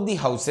both the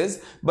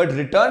houses but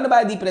returned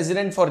by the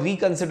president for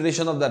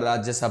reconsideration of the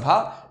Rajya Sabha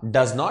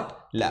does not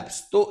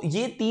lapse. तो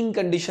ये तीन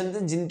conditions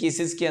हैं जिन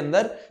cases के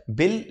अंदर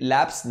bill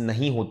lapse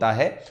नहीं होता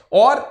है।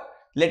 और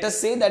let us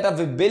say that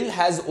a bill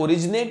has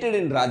originated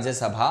in Rajya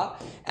Sabha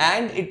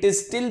and it is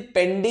still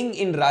pending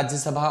in Rajya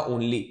Sabha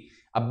only.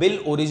 A bill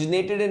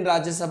originated in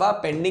Rajya Sabha,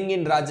 pending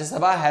in Rajya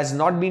Sabha, has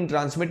not been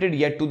transmitted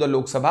yet to the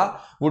Lok Sabha,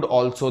 would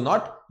also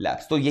not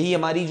lapse. तो यही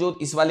हमारी जो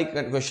इस वाले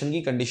question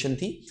की condition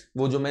थी,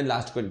 वो जो मैं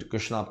लास्ट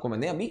क्वेश्चन आपको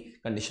मैंने अभी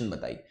कंडीशन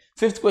बताई।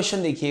 फिफ्थ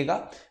क्वेश्चन देखिएगा,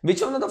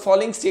 which one of the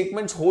following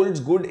statements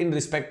holds good in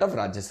respect of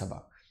Rajya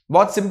Sabha?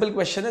 बहुत सिंपल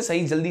क्वेश्चन है,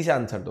 सही जल्दी से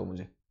आंसर दो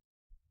मुझे।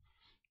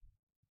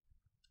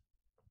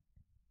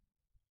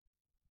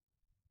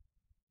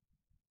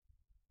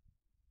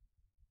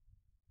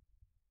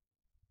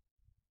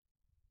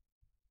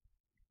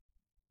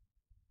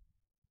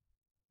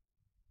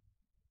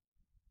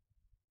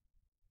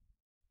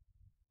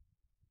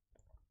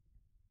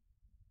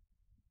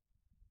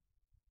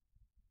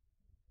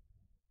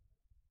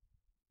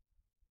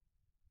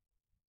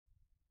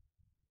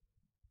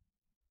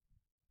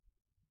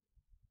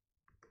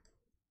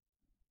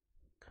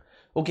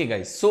 Okay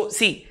guys, so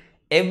see,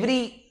 every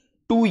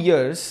 2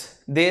 years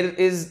there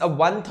is a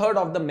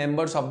 1/3 of the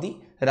members of the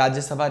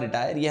Rajya Sabha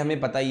retire, ये हमें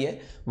पता ही है।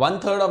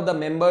 1/3 of the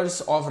members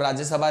of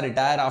Rajya Sabha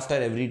retire after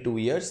every 2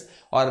 years।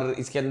 और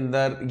इसके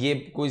अंदर ये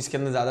कोई इसके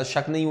अंदर ज़्यादा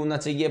शक नहीं होना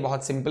चाहिए,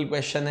 बहुत सिंपल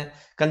क्वेश्चन है,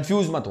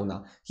 कंफ्यूज मत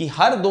होना कि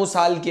हर 2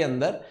 साल के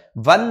अंदर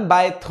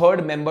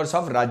 1/3 members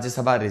of Rajya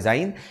Sabha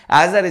resign.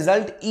 As a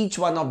result, each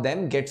one of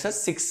them gets a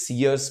 6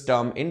 years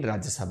term in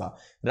Rajya Sabha.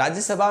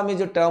 Rajya Sabha में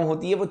जो टर्म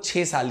होती है वो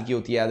 6 साल की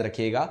होती है, याद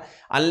रखिएगा,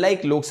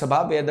 unlike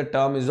Lok Sabha where the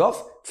term is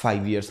of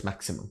 5 years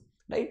maximum,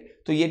 right.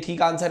 तो ये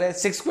ठीक आंसर है।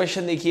 6th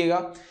क्वेश्चन देखिएगा,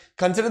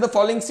 consider the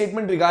following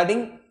statement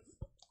regarding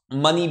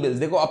money bills.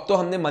 देखो अब तो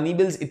हमने मनी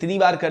बिल्स इतनी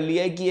बार कर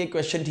लिया है कि ये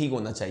क्वेश्चन ठीक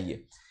होना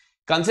चाहिए।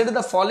 Consider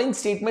the following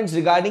statements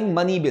regarding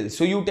money bills,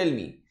 so you tell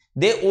me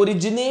they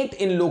originate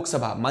in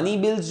Lok Sabha. Money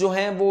bills जो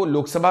हैं वो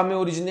लोकसभा में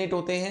ओरिजिनेट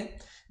होते हैं,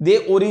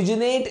 they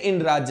originate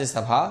in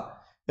Rajya Sabha,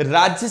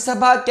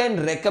 Rajya Sabha can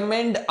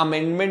recommend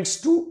amendments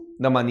to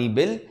the money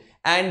bill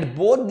and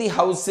both the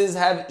houses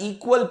have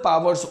equal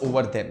powers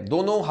over them.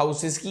 दोनों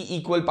houses की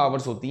equal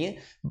powers होती हैं।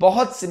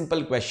 बहुत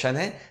सिंपल क्वेश्चन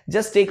है,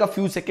 just take a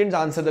few seconds,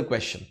 answer the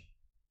question.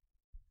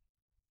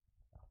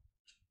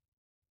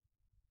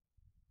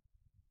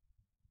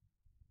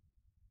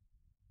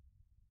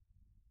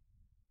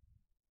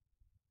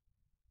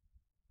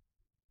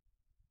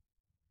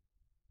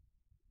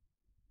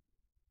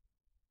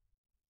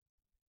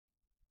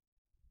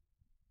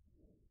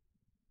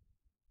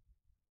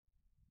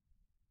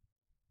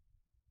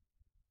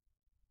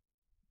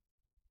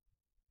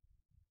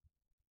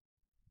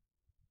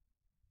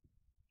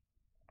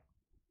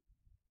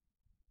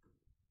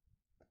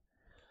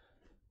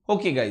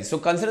 Okay guys, so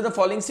consider the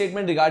following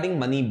statement regarding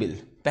money bill.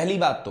 पहली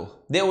बात तो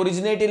they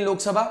originate in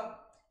Lok Sabha.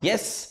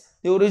 Yes,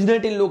 they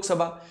originate in Lok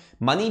Sabha.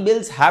 Money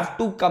bills have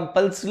to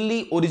compulsorily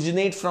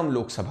originate from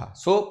Lok Sabha.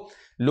 So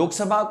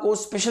Lok Sabha को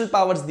special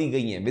powers दी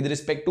गई हैं with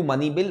respect to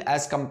money bill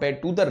as compare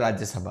to the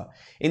Rajya Sabha.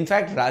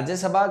 In fact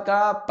Rajya Sabha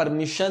का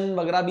permission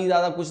वगैरह भी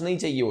ज्यादा कुछ नहीं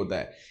चाहिए होता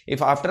है।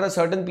 If after a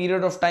certain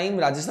period of time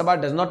Rajya Sabha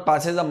does not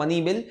Passage a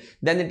money bill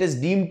then it is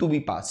deemed to be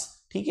पास,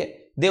 ठीक है।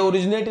 दे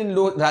ओरिजिनेट इन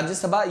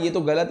राज्यसभा, ये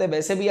तो गलत है।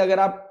 वैसे भी अगर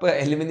आप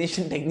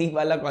एलिमिनेशन टेक्निक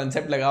वाला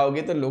कॉन्सेप्ट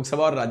लगाओगे तो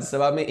लोकसभा और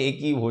राज्यसभा में एक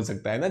ही हो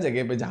सकता है ना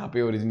जगह पे जहां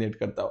पे ओरिजिनेट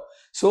करता हो।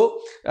 सो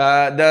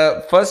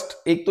द फर्स्ट,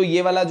 एक तो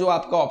ये वाला जो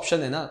आपका ऑप्शन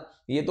है ना,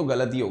 ये तो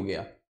गलत ही हो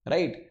गया,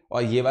 राइट।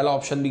 और ये वाला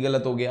ऑप्शन भी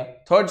गलत हो गया।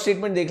 थर्ड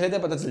स्टेटमेंट देख लेते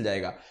हैं, पता चल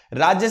जाएगा।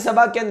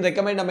 राज्यसभा कैन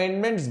रिकमेंड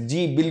अमेंडमेंट्स,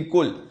 जी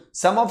बिल्कुल।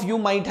 सम of you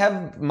might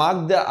have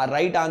mark the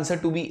right answer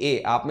to be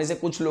ए। आप में से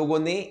कुछ लोगों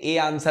ने ए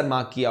आंसर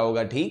मार्क किया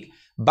होगा, ठीक।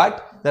 But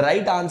the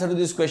right answer to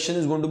this question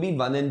is going to be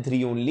 1 and 3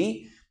 only.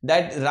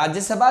 That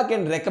Rajya Sabha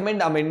can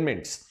recommend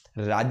amendments.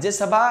 राज्य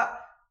सभा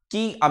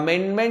की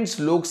amendments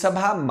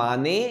लोकसभा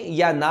माने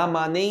या ना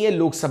माने ये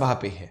लोकसभा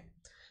पे है।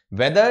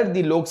 Whether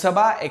the Lok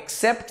Sabha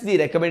accept the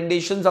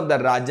recommendations of the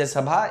Rajya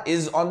Sabha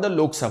is on the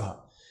Lok Sabha.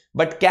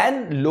 But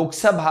can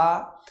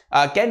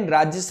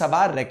Rajya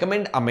Sabha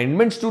recommend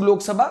amendments to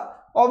Lok Sabha?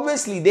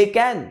 Obviously they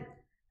can.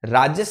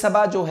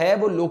 Rajya Sabha जो है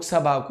वो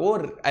लोकसभा को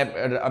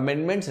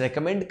अमेंडमेंट्स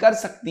रेकमेंड कर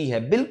सकती है,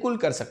 बिल्कुल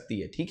कर सकती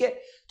है, ठीक है।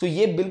 तो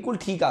ये बिल्कुल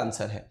ठीक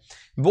आंसर है।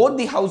 Both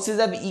the houses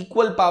have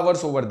equal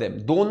powers over them,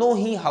 दोनों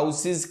ही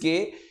हाउसेज के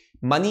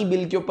मनी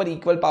बिल के ऊपर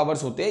इक्वल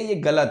पावर्स होते हैं, ये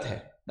गलत है,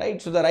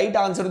 right. So the right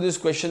answer to this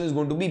question is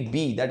going to be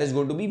B, that is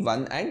going to be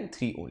 1 and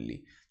 3 only.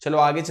 चलो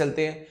आगे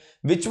चलते हैं।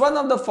 Which one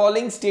of the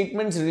following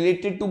statements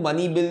related to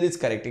money bill is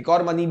correct. एक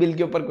और money bill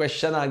के ऊपर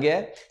question आ गया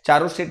है,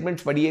 चारों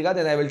स्टेटमेंट्स पढ़िएगा,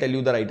 then I will tell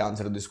you the right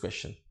answer to this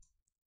question.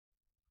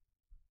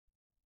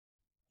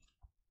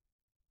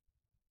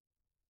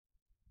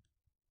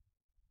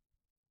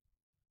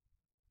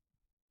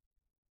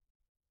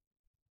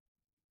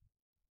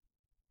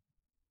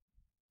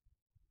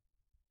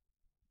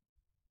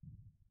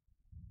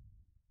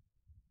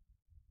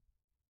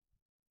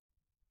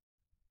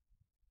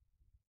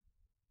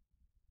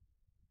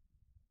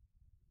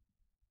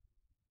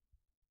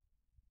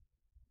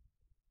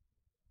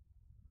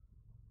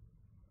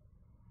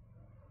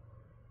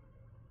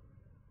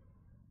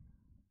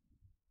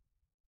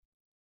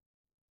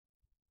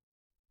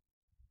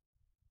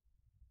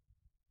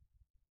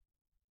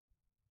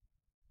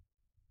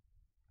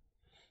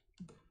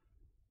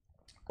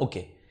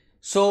 Okay,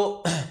 so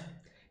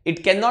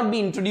it cannot be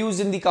introduced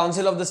in the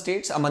Council of the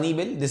States, a money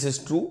bill. This is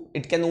true.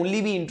 It can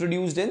only be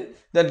introduced in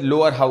the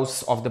lower house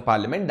of the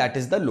parliament, that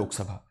is the Lok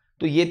Sabha.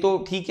 तो ये तो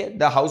ठीक है,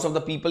 the house of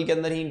the people के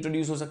अंदर ही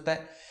introduce हो सकता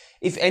है.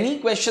 If any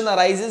question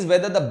arises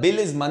whether the bill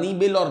is money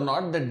bill or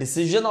not, the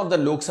decision of the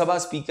Lok Sabha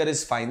speaker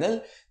is final.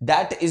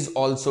 That is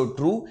also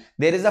true.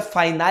 There is a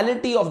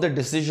finality of the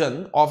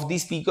decision of the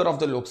speaker of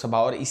the Lok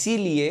Sabha, और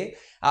इसीलिए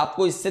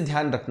आपको इससे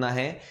ध्यान रखना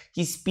है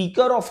कि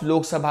speaker of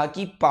Lok Sabha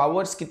की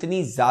powers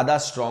कितनी ज्यादा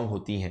स्ट्रांग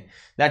होती हैं।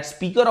 दैट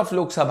स्पीकर ऑफ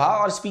लोकसभा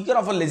और speaker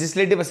of a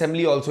legislative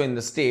assembly also in the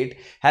state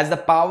has the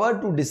power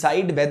to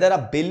decide whether a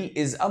bill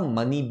is a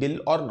money bill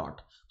और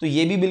नॉट। तो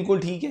ये भी बिल्कुल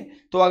ठीक है।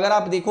 तो अगर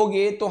आप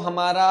देखोगे तो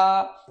हमारा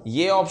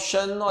ये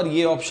ऑप्शन और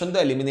ये ऑप्शन तो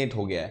एलिमिनेट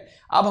हो गया है।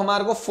 अब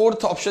हमारे को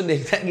फोर्थ ऑप्शन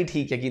देखना है कि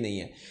ठीक है कि नहीं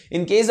है।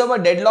 In case of a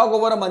deadlock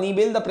over a money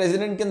bill the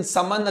president can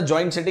summon a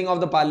joint sitting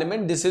of the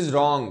parliament. This is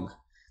wrong,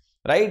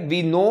 right? We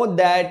know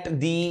that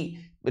the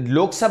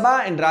Lok Sabha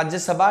and Rajya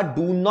Sabha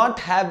do not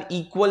have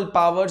equal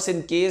powers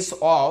in case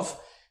of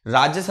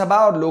राज्य सभा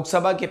और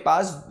लोकसभा के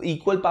पास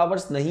equal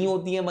powers नहीं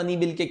होती है money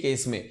bill के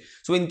case में।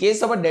 सो in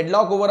case of a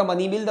deadlock over a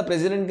money bill the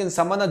president can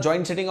summon a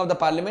joint sitting of the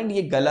parliament.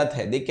 ये गलत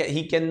है,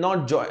 he can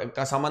not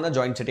someone a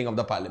joint sitting of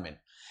the parliament.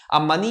 A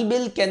money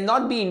bill can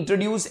not be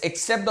introduce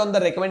except on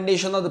the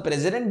recommendation of the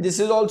president.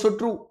 This is also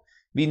true.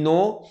 We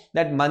know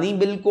that money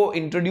bill को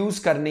introduce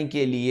करने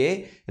के लिए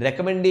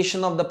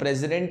recommendation of the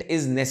president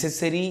is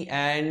necessary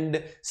and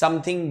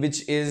something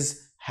which is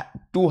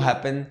to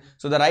happen.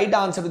 So the right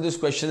answer to this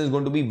question is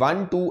going to be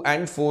 1, 2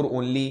 and 4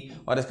 only,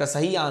 और इसका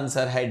सही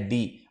answer है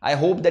D. I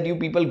hope that you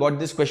people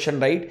got this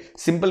question right.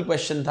 Simple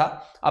question था।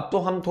 अब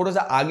तो हम थोड़ा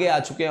सा आगे आ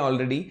चुके हैं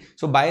already.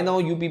 So by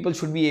now you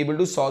people should be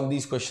able to solve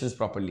these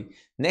questions properly.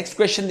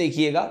 Next question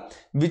देखिएगा।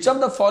 Which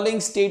of the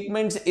following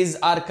statements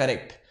are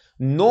correct?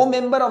 No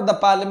member of the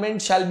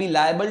parliament shall be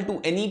liable to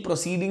any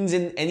proceedings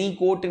in any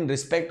court in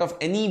respect of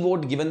any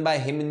vote given by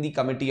him in the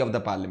committee of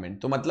the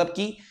parliament. तो मतलब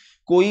कि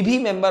कोई भी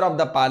member of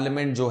the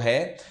parliament जो है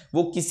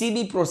वो किसी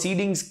भी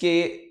proceedings के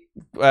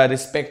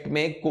रिस्पेक्ट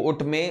में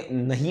कोर्ट में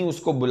नहीं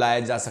उसको बुलाया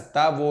जा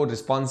सकता, वो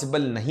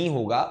रिस्पॉन्सिबल नहीं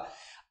होगा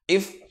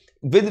if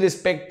with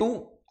respect to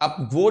a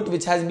vote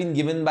which has been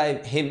given by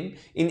him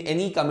in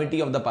any committee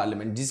of the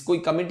parliament. जिस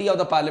कोई committee of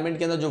the parliament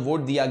के अंदर जो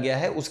वोट दिया गया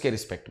है उसके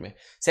रिस्पेक्ट में.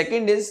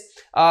 Second is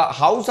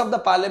house of the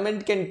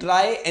parliament can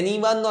try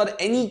anyone or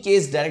any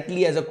case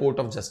directly as a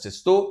court of justice.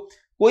 तो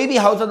कोई भी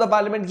हाउस ऑफ द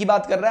पार्लियामेंट की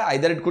बात कर रहा है,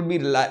 either it could be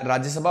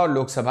Rajya Sabha और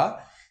Lok Sabha,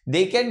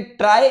 they can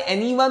try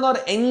anyone or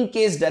any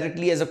case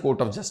directly as a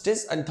court of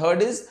justice. And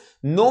third is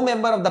no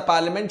member of the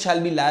parliament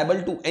shall be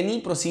liable to any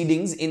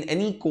proceedings in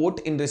any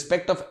court in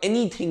respect of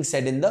anything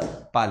said in the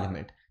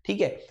parliament.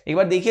 ठीक है, एक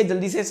बार देखिए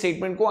जल्दी से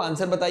statement को,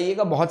 answer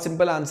बताइएगा, बहुत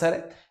simple answer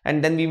है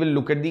and then we will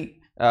look at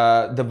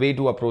the way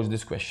to approach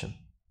this question.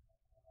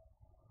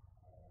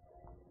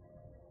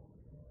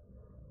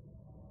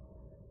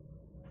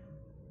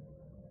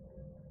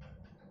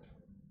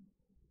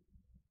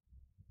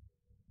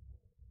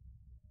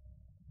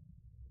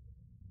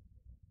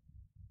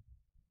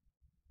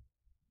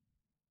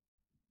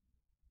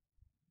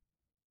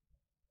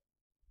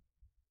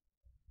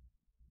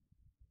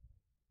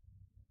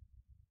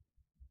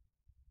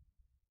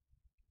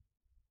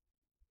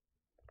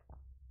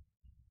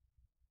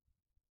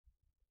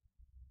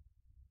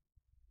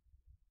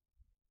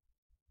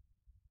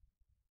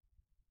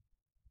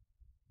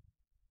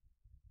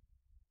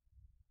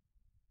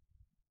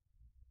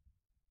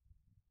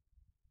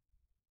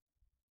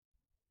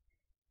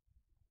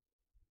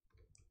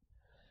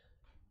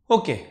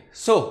 Okay,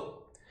 so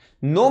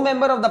no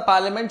member of the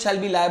parliament shall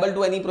be liable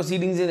to any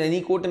proceedings in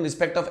any court in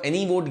respect of any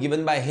vote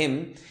given by him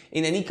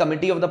in any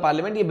committee of the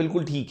parliament. ये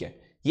बिल्कुल ठीक है.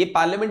 ये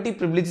parliamentary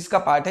privileges का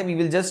part है. We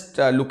will just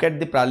look at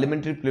the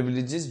parliamentary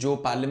privileges. जो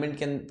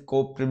parliament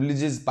को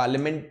privileges,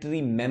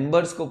 parliamentary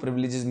members को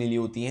प्रिविलेजेस मिली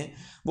होती हैं,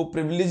 वो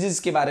प्रिविलेजेस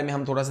के बारे में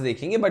हम थोड़ा सा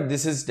देखेंगे. But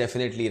this is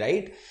definitely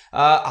right.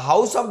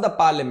 House of the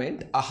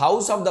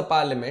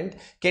parliament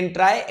can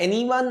try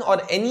anyone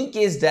और any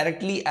case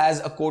directly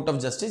as a court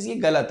of justice. ये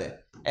गलत है.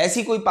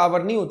 ऐसी कोई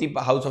पावर नहीं होती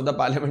हाउस ऑफ द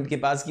पार्लियामेंट के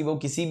पास कि वो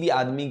किसी भी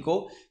आदमी को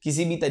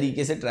किसी भी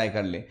तरीके से ट्राई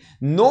कर ले.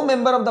 No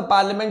member of the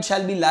parliament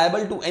shall be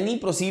liable to any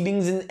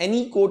proceedings in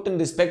any court in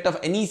respect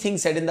of anything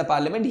said in the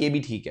parliament. ये भी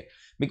ठीक है,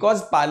 बिकॉज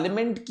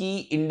पार्लियामेंट की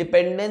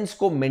इंडिपेंडेंस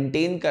को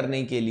मेंटेन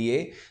करने के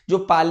लिए जो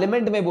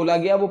पार्लियामेंट में बोला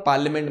गया वो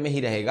पार्लियामेंट में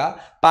ही रहेगा.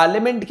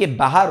 पार्लियामेंट के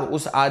बाहर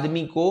उस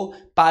आदमी को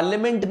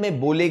पार्लियामेंट में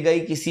बोले गए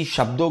किसी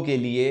शब्दों के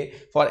लिए,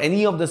 for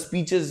any of the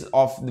speeches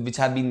of which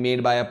have been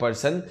made by a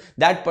person,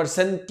 that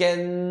person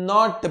can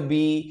not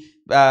be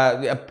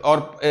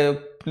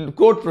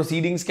court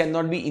proceedings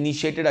cannot be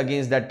initiated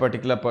against that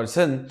particular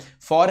person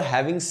for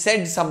having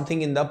said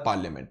something in the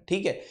parliament.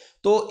 ठीक है,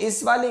 तो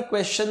इस वाले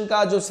question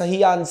का जो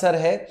सही answer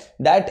है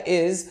that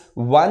is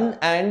 1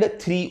 and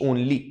 3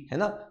 only, है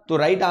ना. तो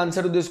right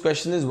answer to this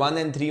question is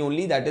 1 and 3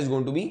 only. That is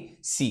going to B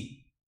C,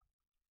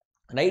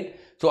 right.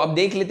 तो अब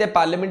देख लेते हैं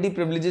पार्लियामेंट्री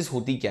प्रिविलेजेस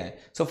होती क्या है.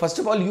 So first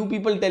of all you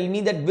people tell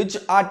me that which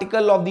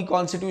article of the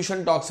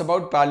constitution talks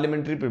about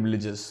parliamentary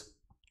privileges.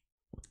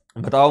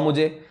 बताओ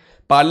मुझे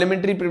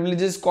पार्लियामेंट्री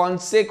प्रिविलेजेस कौन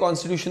से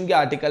कॉन्स्टिट्यूशन के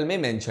आर्टिकल में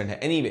मेंशन है.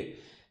 Anyway,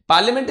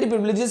 parliamentary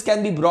privileges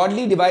can be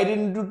broadly divided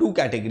into 2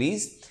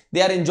 categories.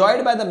 They are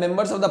enjoyed by the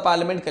members of the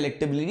parliament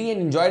collectively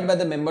and enjoyed by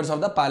the members of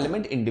the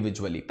parliament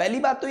individually. पहली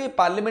बात तो ये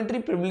parliamentary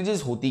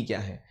privileges होती क्या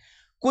है.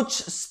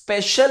 कुछ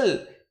special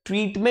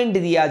treatment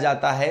दिया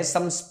जाता है,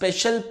 some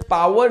special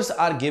powers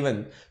are given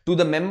to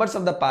the members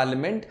of the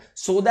parliament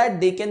so that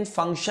they can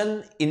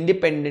function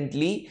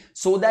independently,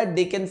 so that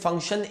they can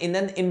function in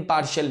an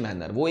impartial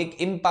manner. वो एक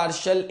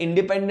इम्पार्शियल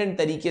इंडिपेंडेंट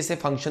तरीके से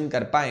फंक्शन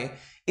कर पाए.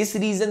 इस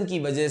रीजन की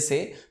वजह से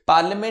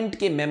पार्लियामेंट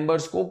के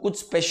मेंबर्स को कुछ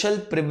स्पेशल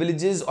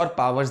प्रिविलेजेस और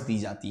पावर्स दी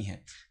जाती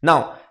हैं.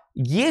 नाउ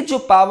ये जो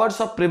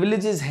पावर्स और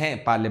प्रिविलेजेस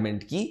हैं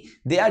पार्लियामेंट की,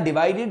 दे आर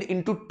डिवाइडेड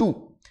इनटू 2.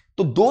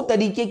 तो 2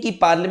 तरीके की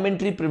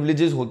पार्लियामेंट्री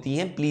प्रिविलेजेस होती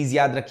हैं, प्लीज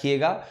याद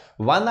रखिएगा.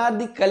 One are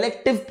the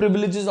collective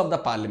privileges of the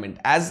parliament.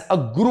 As a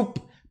group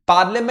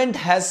parliament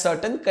has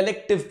certain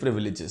collective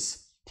privileges.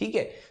 ठीक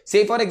है,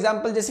 से फॉर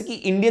एग्जांपल जैसे कि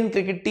इंडियन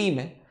क्रिकेट टीम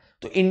है,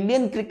 तो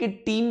इंडियन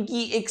क्रिकेट टीम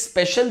की एक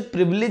स्पेशल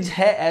प्रिविलेज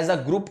है as a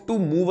group to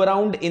move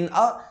around in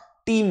a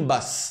team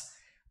बस.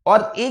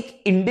 और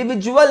एक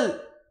इंडिविजुअल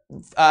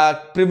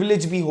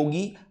प्रिविलेज भी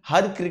होगी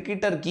हर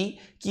क्रिकेटर की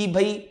कि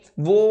भाई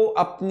वो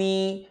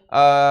अपनी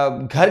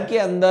घर के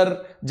अंदर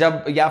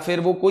जब, या फिर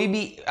वो कोई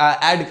भी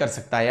ऐड कर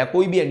सकता है या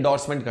कोई भी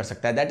एंडोर्समेंट कर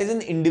सकता है. That is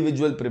an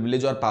individual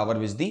privilege और power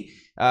which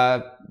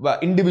the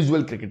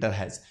individual cricketer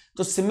has.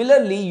 तो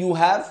similarly you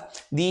have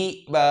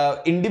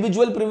the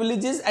individual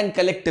privileges and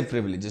collective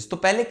privileges. तो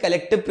पहले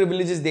कलेक्टिव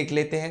प्रिविलेजेस देख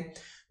लेते हैं.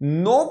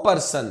 No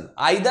person,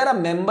 either a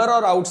member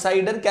or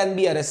outsider, can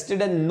be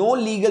arrested and no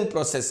legal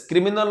process,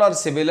 criminal or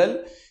civil,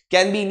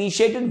 can be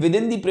initiated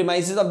within the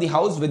premises of the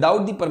house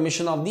without the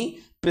permission of the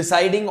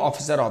presiding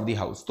officer of the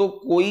house. तो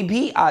कोई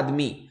भी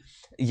आदमी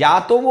या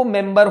तो वो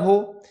member हो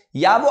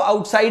या वो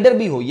आउटसाइडर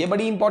भी हो, ये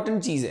बड़ी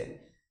इंपॉर्टेंट चीज है.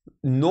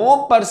 नो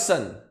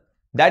पर्सन,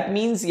 दैट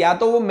मीन्स या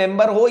तो वो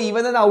मेंबर हो,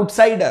 even an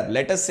outsider.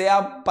 Let us से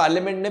आप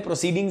पार्लियामेंट में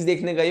प्रोसीडिंग्स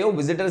देखने गए हो,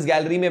 विजिटर्स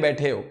गैलरी में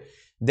बैठे हो,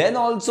 then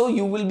also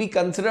you will be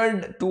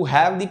considered to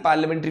have the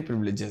parliamentary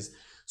privileges.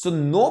 So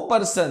no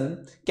person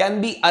can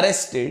be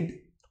arrested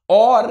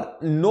or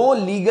no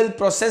legal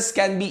process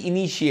can be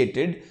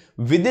initiated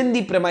within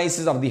the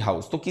premises of the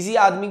house. तो किसी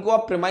आदमी को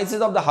आप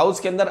premises of the house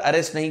के अंदर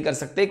arrest नहीं कर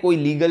सकते, कोई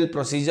लीगल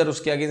प्रोसीजर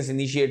उसके अगेंस्ट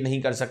इनिशिएट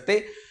नहीं कर सकते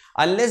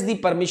unless the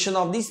permission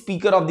of the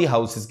speaker of the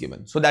house is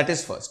given. So that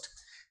is first,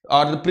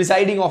 or the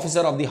presiding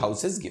officer of the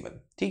house is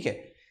given. ठीक है.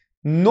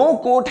 No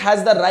court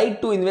has the right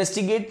to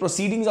investigate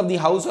proceedings of the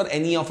house or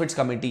any of its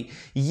committee.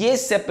 ये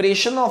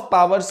separation of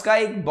powers का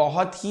एक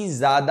बहुत ही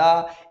ज्यादा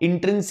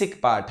intrinsic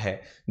part है.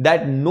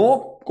 That no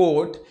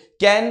court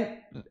can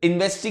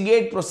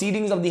investigate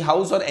proceedings of the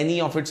house or any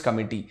of its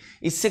committee.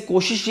 इससे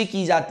कोशिश ये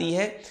की जाती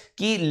है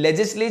कि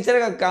लेजिस्लेचर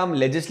का काम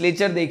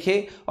लेजिस्लेचर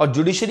देखे और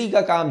जुडिशरी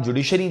का काम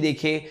जुडिशरी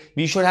देखे.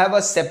 We should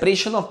have a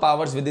separation of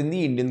powers within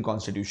the Indian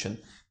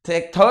Constitution.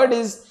 Third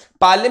is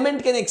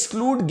Parliament can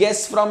exclude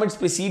guests from its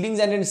proceedings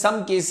and in some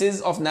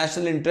cases of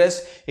national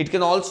interest it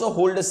can also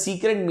hold a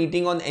secret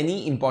meeting on any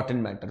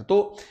important matter. तो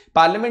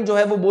parliament जो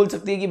है वो बोल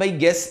सकती है कि भाई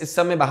guest इस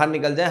समय बाहर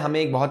निकल जाए, हमें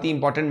एक बहुत ही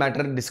इंपॉर्टेंट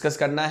मैटर डिस्कस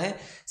करना है.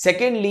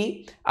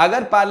 सेकेंडली,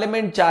 अगर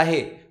पार्लियामेंट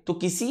चाहे तो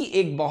किसी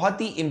एक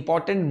बहुत ही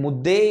इंपॉर्टेंट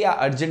मुद्दे या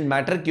अर्जेंट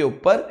मैटर के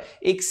ऊपर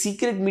एक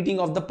secret meeting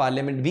of the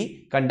parliament भी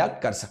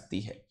कंडक्ट कर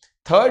सकती है.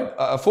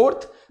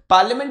 Fourth,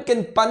 parliament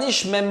can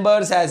punish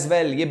members as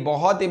well. ये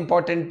बहुत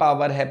इंपॉर्टेंट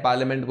पावर है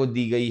पार्लियामेंट को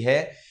दी गई है.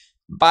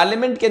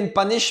 Parliament can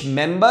punish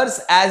members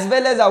as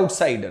well as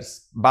outsiders.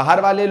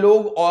 बाहर वाले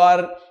लोग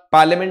और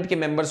पार्लियामेंट के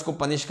मेंबर्स को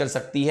पनिश कर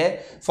सकती है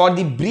for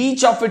the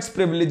breach of its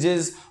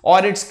privileges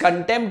और it's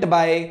contempt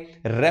bye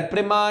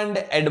reprimand,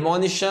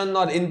 admonition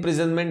or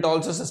imprisonment,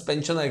 also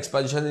suspension or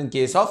expulsion in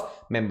case of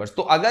members.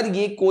 तो अगर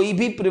ये कोई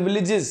भी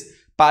privileges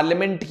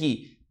पार्लियामेंट की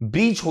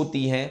ब्रीच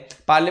होती हैं,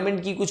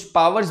 पार्लियामेंट की कुछ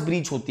पावर्स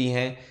ब्रीच होती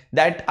हैं,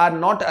 that are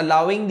not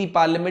allowing the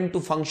parliament to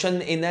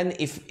function in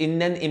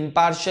an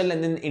impartial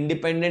and an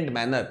independent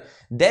manner,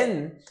 then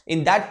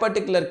in that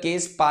particular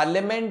case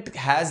parliament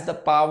has the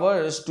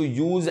powers to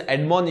use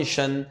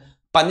admonition,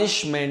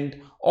 punishment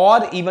or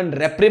even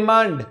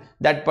reprimand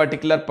that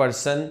particular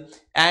person,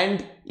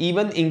 and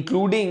even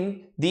including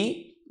the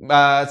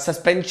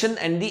suspension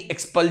and the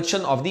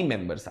expulsion of the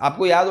members.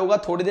 आपको याद होगा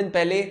थोड़े दिन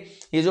पहले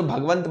ये जो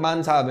भगवंत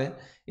मान साहब हैं,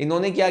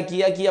 इन्होंने क्या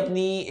किया कि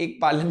अपनी एक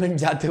पार्लियामेंट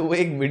जाते हुए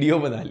एक वीडियो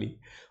बना ली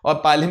और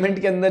पार्लियामेंट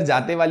के अंदर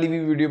जाते वाली भी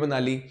वीडियो बना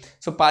ली.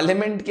 सो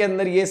पार्लियामेंट के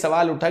अंदर ये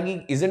सवाल उठा कि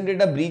isn't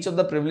it a breach of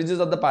the privileges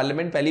of the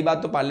parliament. पहली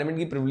बात तो पार्लियामेंट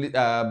की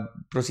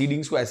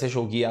प्रोसीडिंग्स को ऐसे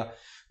शो किया.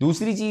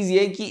 दूसरी चीज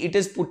ये कि it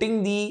is putting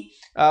the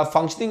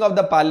functioning of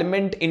the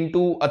parliament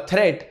into a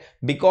threat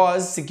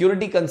because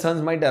security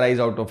concerns might arise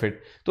out of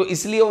it. तो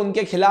इसलिए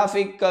उनके खिलाफ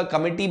एक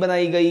कमेटी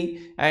बनाई गई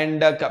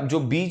एंड जो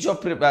बीच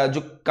ऑफ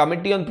जो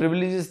कमेटी ऑन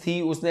प्रिविलेजेस थी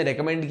उसने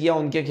रेकमेंड किया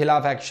उनके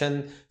खिलाफ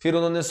एक्शन, फिर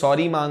उन्होंने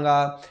सॉरी मांगा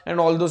and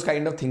all those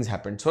kind of things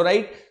happened. So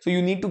right, so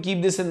you need to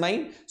keep this in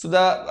mind. So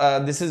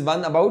this is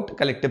one about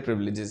collective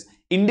privileges.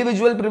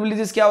 Individual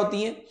privileges क्या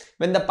होती हैं?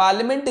 When the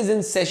parliament is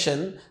in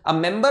session, a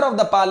member of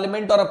the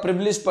parliament or a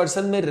privileged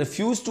person may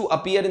refuse to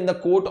appear in the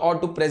court or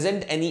to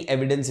present any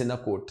evidence in a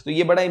court. तो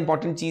ये बड़ा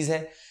important चीज है.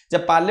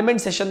 जब parliament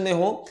session में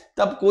हो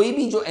तब कोई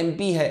भी जो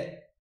एमपी है,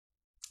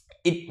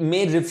 it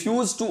may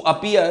refuse to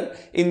appear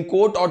in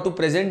court or to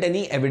present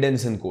any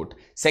evidence in court.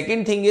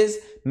 Second thing is,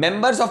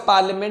 members of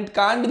parliament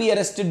can't be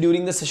arrested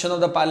during the session of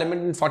the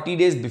parliament in 40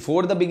 days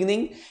before the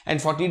beginning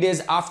and 40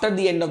 days after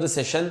the end of the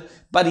session.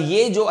 पर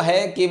ये जो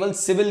है केवल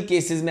civil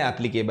cases में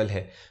applicable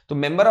है. तो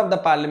member of the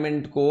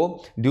parliament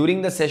को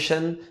during the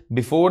session,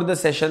 before the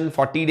session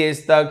 40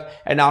 days तक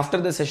and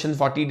after the session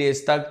 40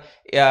 days तक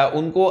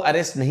उनको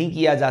अरेस्ट नहीं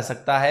किया जा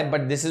सकता है.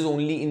 But this is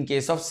only in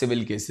case of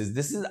civil cases.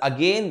 This is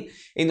again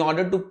in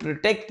order to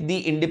protect the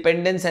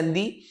independence and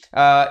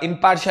the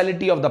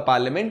impartiality of the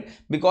parliament,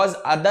 because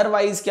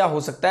otherwise क्या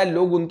हो सकता है,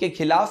 लोग उनके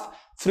खिलाफ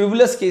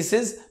फ्रिवलस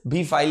केसेस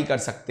भी फाइल कर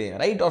सकते हैं,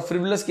 राइट? और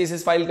फ्रिवलस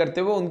केसेस फाइल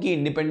करते हुए उनकी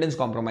इंडिपेंडेंस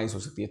कॉम्प्रोमाइज हो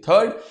सकती है.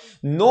 Third,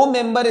 no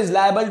member is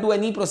liable to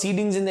any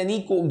proceedings in any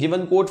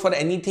given court for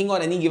anything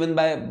और any given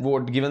by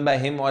vote given by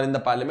him और इन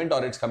द पार्लियामेंट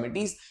और it's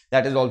committees.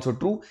 That is also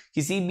true.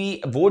 किसी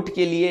भी vote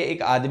के लिए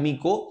एक आदमी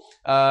को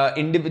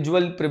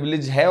इंडिविजुअल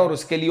प्रिविलेज है और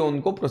उसके लिए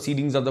उनको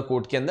प्रोसीडिंग्स ऑफ द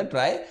कोर्ट के अंदर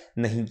ट्राई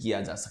नहीं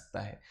किया जा सकता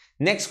है.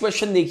 नेक्स्ट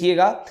क्वेश्चन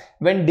देखिएगा.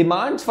 When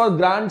demands for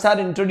grants are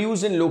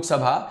introduced in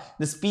Lok Sabha,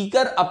 the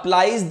speaker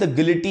applies the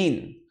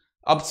गिलिटीन.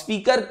 अब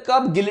स्पीकर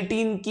कब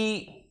गिलिटीन की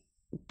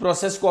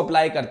प्रोसेस को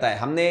अप्लाई करता है?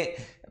 हमने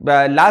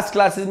लास्ट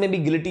क्लासेस में भी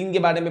गिलिटीन के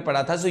बारे में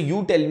पढ़ा था. So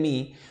you tell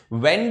me,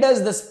 when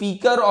does the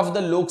speaker of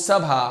the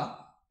Lok Sabha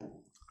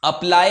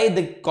apply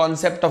the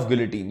concept of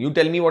गिलिटीन? You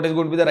tell me what is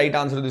going to be the right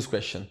answer to this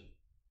question.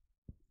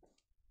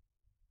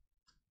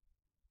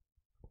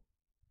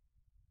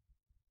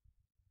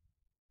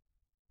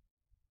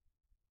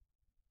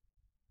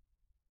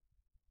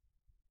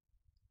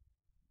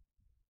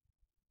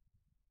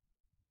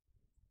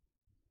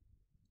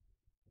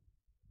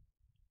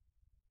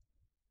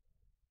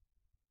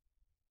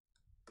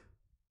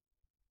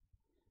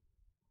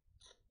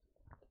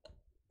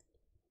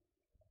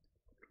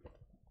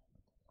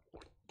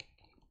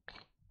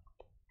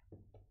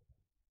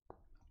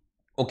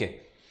 Okay,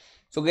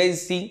 so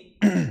guys सी,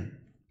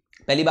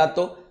 पहली बात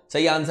तो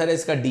सही answer है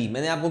इसका D.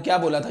 मैंने आपको क्या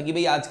बोला था कि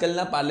भाई आजकल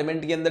ना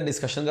पार्लियामेंट के अंदर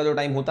डिस्कशन का तो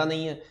टाइम होता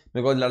नहीं है,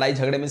 बिकॉज लड़ाई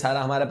झगड़े में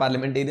सारा हमारे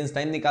पार्लियामेंटेरियंस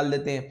टाइम निकाल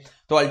देते हैं.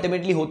 तो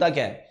अल्टीमेटली होता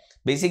क्या है,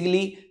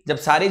 बेसिकली जब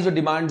सारे जो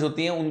डिमांड्स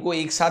होती हैं उनको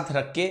एक साथ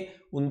रख के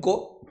उनको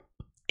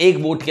एक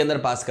वोट के अंदर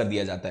पास कर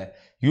दिया जाता है.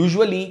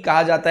 यूजुअली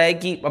कहा जाता है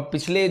कि अब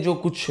पिछले जो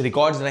कुछ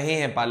रिकॉर्ड्स रहे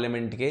हैं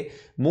पार्लियामेंट के,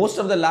 most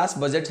of the last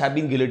budgets have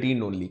been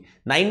गिलोटीन्ड only.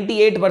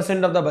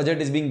 98% of the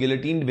budget is being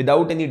गिलोटीन्ड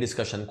without any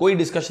discussion. कोई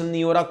डिस्कशन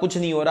नहीं हो रहा, कुछ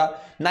नहीं हो रहा.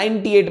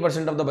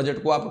 98% ऑफ द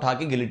बजट को आप उठा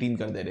के गिलोटीन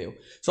कर दे रहे हो.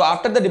 So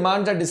after the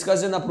demands are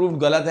discussed and approved,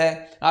 गलत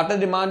है. After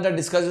demands are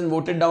discussed and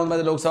voted down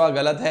by the Lok Sabha,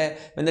 गलत है.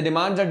 When the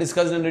demands are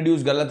discussed and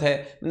reduced, गलत है.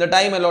 When the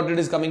time allotted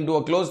is coming to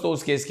a close, तो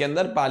उस case के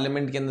अंदर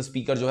पार्लियामेंट के अंदर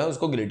स्पीकर जो है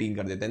उसको गिलोटीन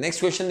कर देते हैं. नेक्स्ट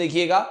क्वेश्चन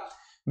देखिएगा.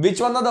 Which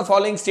one of the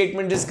following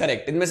statement is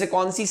correct? इनमें से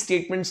कौन सी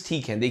स्टेटमेंट्स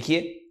ठीक हैं?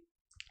 देखिए,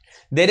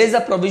 there is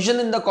a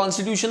provision in the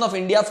Constitution of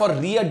India for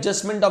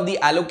readjustment of the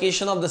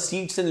allocation of the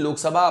seats in Lok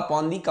Sabha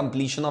upon the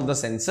completion of the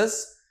census.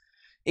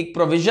 एक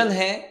provision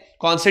है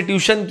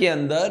constitution के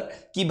अंदर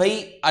कि भाई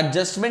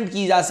एडजस्टमेंट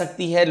की जा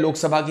सकती है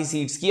लोकसभा की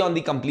सीट्स की on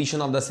the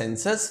completion of the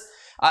census.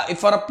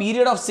 If for a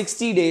period of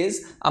 60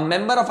 days, a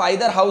member of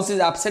either house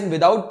is absent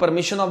without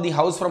permission of the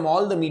house from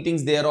all the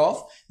meetings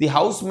thereof, the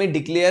house may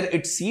declare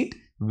its seat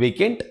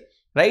vacant.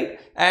 Right?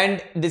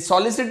 And the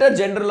Solicitor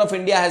General of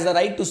India has the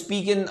right to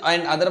speak in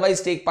and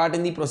otherwise take part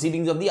in the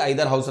proceedings of the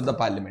either house of the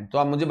parliament. तो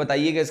आप मुझे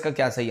बताइएगा इसका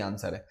क्या सही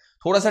answer है.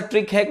 थोड़ा सा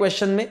ट्रिक है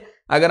क्वेश्चन में,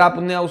 अगर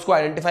आपने उसको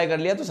आइडेंटिफाई कर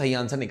लिया तो सही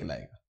आंसर निकल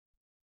आएगा.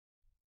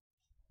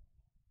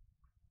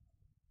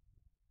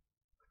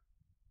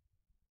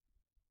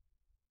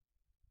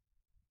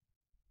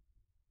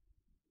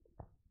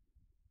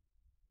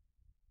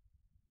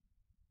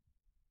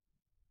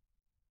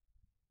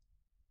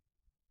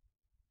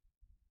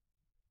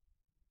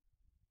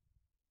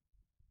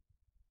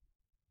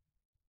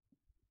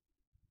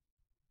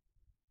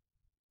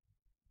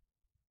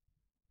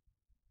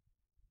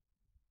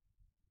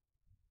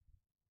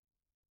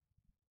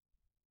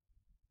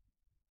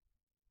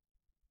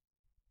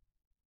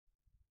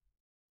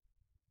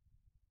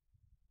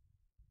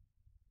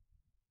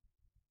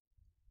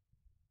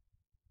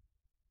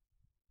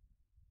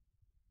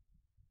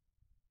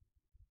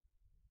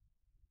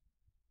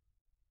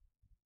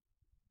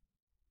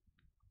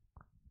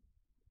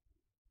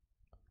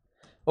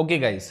 Okay,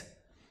 guys.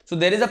 So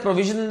there is a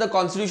provision in the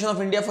Constitution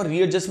of India for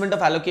readjustment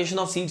of allocation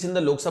of seats in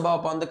the Lok Sabha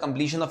upon the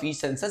completion of each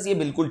census. ये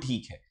बिल्कुल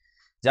ठीक है.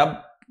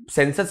 जब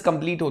सेंसस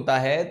कंप्लीट होता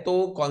है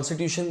तो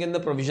कॉन्स्टिट्यूशन के अंदर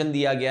प्रोविजन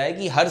दिया गया है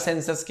कि हर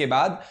सेंसस के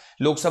बाद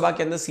लोकसभा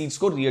के अंदर सीट्स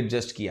को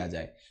रीएडजस्ट किया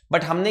जाए.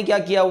 बट हमने क्या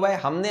किया हुआ है,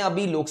 हमने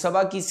अभी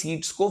लोकसभा की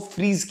सीट्स को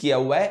फ्रीज किया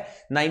हुआ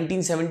है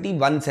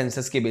 1971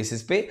 सेंसस के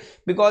बेसिस पे,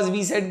 बिकॉज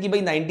वी सेड कि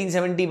भाई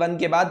 1971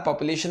 के बाद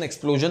पॉपुलेशन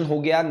एक्सप्लोजन हो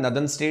गया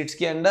नदर्न स्टेट्स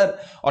के अंदर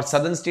और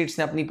सदर्न स्टेट्स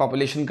ने अपनी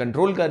पॉपुलेशन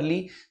कंट्रोल कर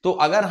ली. तो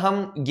अगर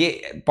हम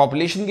ये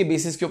पॉपुलेशन के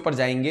बेसिस के ऊपर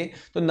जाएंगे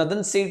तो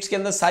नदर्न स्टेट्स के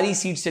अंदर सारी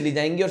सीट्स चली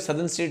जाएंगी और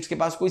सदर्न स्टेट्स के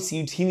पास कोई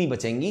सीट्स ही नहीं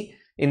बचेंगी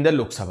in the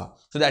Lok Sabha.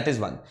 So that is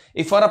one.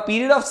 If for a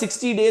period of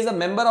 60 days a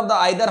member of the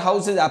either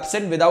house is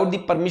absent without the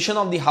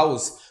permission of the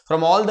house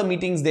from all the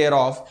meetings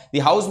thereof,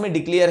 the house may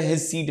declare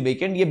his seat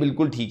vacant. ये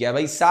बिल्कुल ठीक है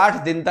भाई.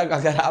 60 दिन तक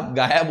अगर आप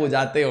गायब हो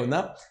जाते हो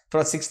ना,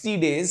 for 60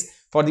 days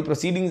for the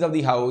proceedings of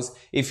the house,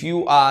 if you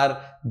are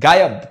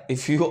gayab,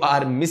 if you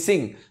are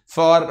missing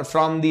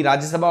from the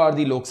Rajya Sabha or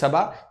the Lok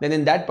Sabha, then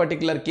in that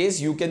particular case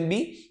you can be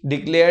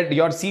declared,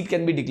 your seat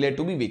can be declared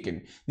to be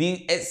vacant.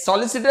 The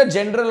Solicitor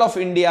General of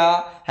India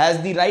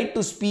has the right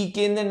to speak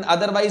in and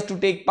otherwise to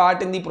take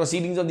part in the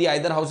proceedings of the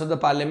either house of the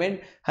parliament.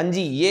 हाँ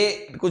जी,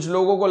 ये कुछ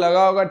लोगों को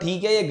लगा होगा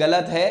ठीक है ये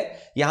गलत है,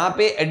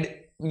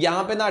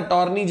 यहाँ पे ना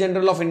अटॉर्नी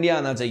जनरल ऑफ इंडिया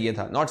आना चाहिए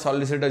था, नॉट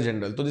सॉलिसिटर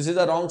जनरल. तो this is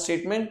a wrong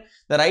statement.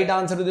 The right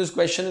answer to this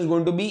question is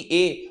going to be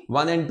A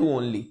 1 and 2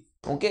 only.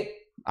 Okay,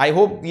 I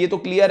hope ये तो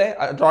क्लियर है.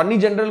 अटॉर्नी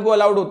जनरल को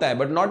allowed होता है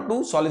but not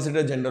to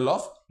solicitor general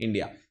of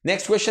India.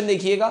 Next question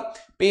देखिएगा.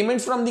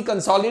 Payments from the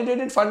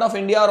consolidated fund of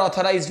India are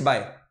authorised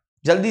bye.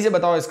 जल्दी से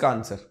बताओ इसका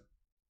answer.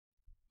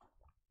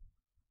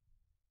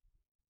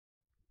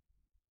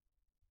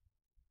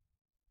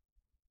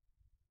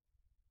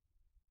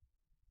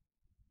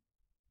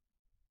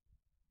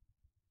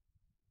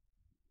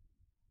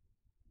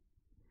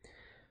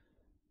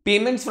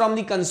 Payments from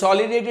the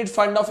Consolidated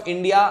Fund of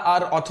India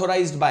are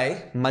authorized by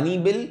Money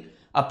Bill,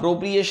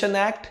 Appropriation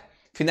Act,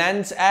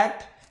 Finance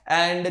Act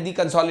and the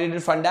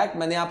Consolidated Fund Act.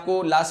 मैंने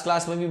आपको last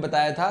class में भी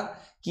बताया था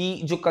कि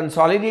जो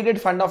कंसोलिडेटेड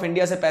फंड ऑफ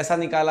इंडिया से पैसा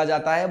निकाला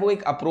जाता है वो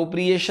एक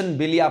अप्रोप्रिएशन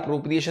बिल या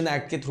अप्रोप्रिएशन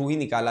एक्ट के थ्रू ही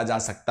निकाला जा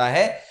सकता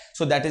है.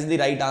 So that is the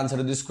right answer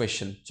to this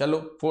question.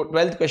 चलो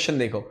 12th क्वेश्चन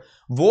देखो.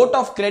 Vote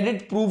of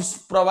credit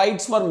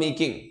provides for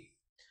making.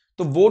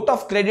 तो वोट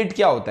ऑफ क्रेडिट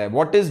क्या होता है?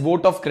 What is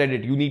vote of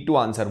credit? You need to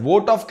answer.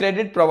 Vote of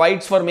credit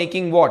provides for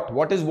making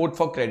what is vote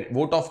for credit?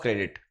 Vote of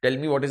credit, tell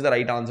me what is the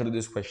right answer to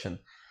this question.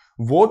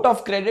 Vote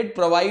of credit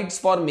provides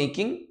for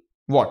making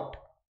what?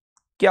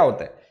 क्या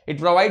होता है? It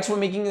provides for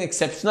making an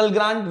exceptional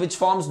grant which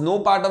forms no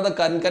part of the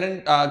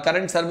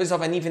current service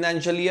of any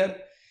financial year.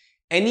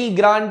 Any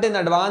grant in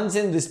advance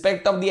in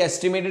respect of the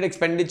estimated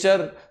expenditure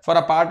for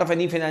a part of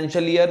any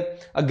financial year,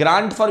 a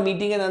grant for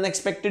meeting an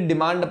unexpected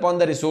demand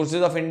upon the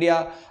resources of India,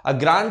 a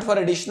grant for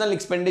additional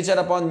expenditure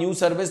upon new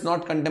service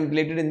not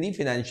contemplated in the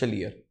financial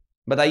year.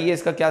 बताइए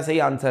इसका क्या सही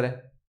answer है?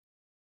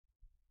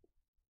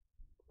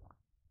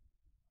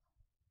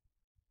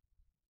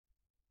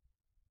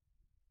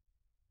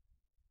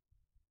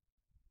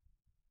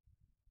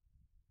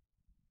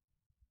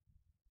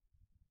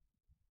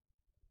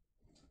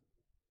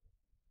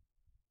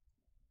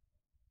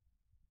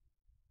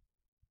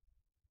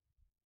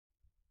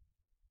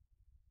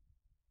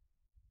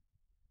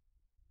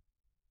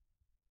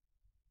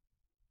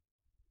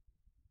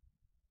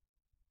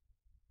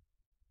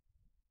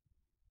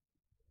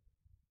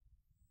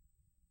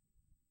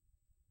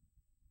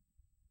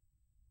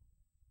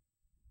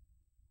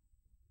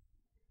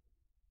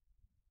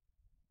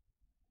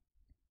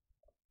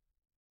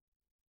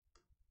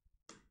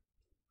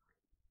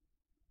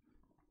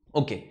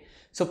 Okay,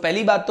 सो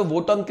पहली बात तो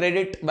vote on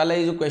credit वाला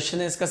ये जो क्वेश्चन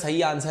है इसका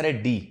सही आंसर है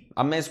डी.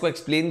 अब मैं इसको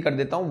एक्सप्लेन कर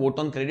देता हूं वोट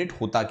ऑन क्रेडिट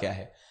होता क्या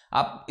है.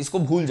 आप इसको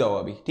भूल जाओ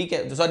अभी, ठीक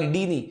है? तो सॉरी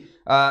डी नहीं,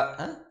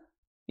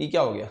 ये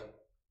क्या हो गया?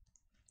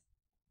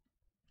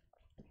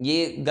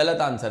 ये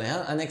गलत आंसर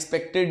है.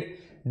 Unexpected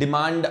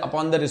demand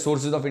upon the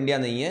resources of India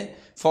नहीं है.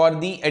 फॉर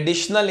द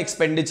एडिशनल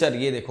एक्सपेंडिचर,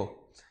 ये देखो,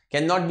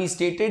 can not be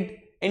stated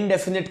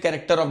indefinite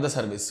character of the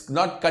service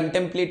not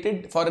contemplated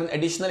for an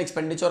additional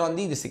expenditure on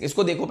the this thing.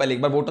 इसको देखो पहले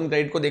एक बार, vote on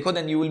credit को देखो,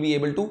 then you will be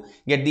able to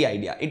get the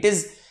idea. It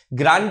is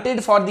granted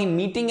for the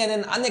meeting and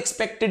an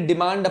unexpected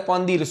demand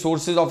upon the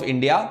resources of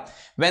India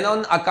when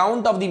on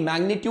account of the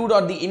magnitude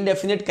or the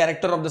indefinite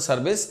character of the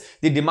service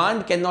the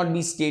demand cannot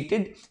be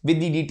stated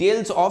with the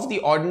details of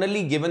the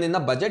ordinarily given in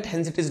a budget,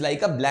 hence it is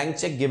like a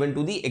blank check given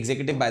to the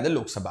executive by the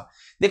Lok Sabha.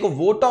 देखो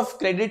vote of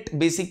credit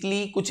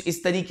basically कुछ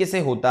इस तरीके से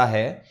होता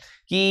है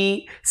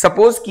कि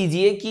suppose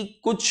कीजिए कि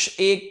कुछ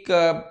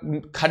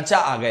एक खर्चा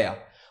आ गया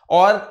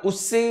और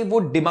उससे वो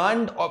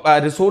डिमांड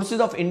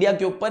रिसोर्सेज ऑफ इंडिया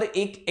के ऊपर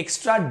एक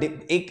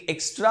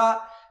एक्स्ट्रा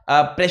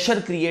प्रेशर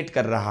क्रिएट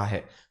कर रहा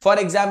है. For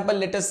example,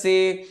 let us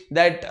say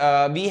that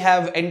we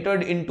have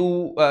entered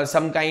into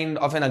some kind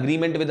of an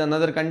agreement with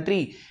another country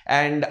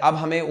and अब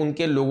हमें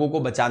उनके लोगों को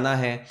बचाना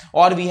है,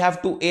 और we have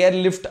to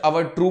airlift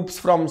our troops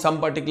from some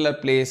particular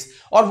place,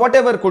 और what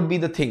ever could be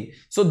the thing.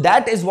 So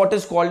that is what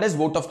is called as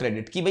vote of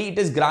credit, कि भाई it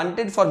is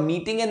granted for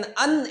meeting N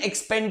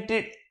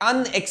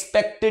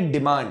unexpected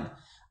demand.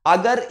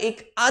 अगर एक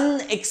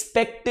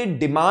unexpected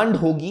demand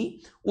होगी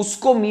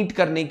उसको meet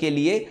करने के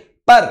लिए,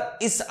 पर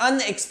इस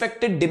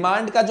अनएक्सपेक्टेड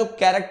डिमांड का जो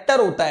कैरेक्टर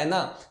होता है ना,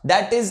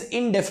 दैट इज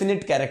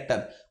इनडेफिनिट कैरेक्टर,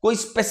 कोई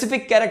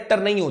स्पेसिफिक कैरेक्टर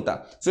नहीं होता.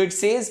 So it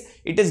says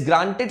it is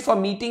granted for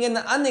meeting N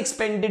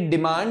unexpected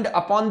demand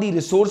upon the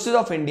resources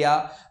of India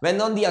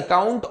when on the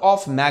account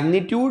of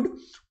magnitude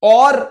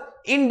और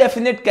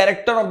indefinite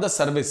character of the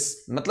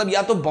service. मतलब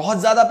या तो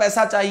बहुत ज्यादा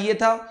पैसा चाहिए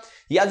था,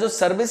 या जो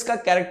सर्विस का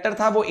कैरेक्टर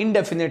था वो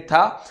इनडेफिनिट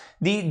था.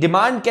 The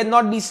demand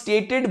cannot be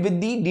stated with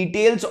the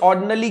details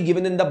ordinarily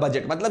given in the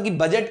budget. मतलब कि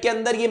बजट के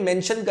अंदर ये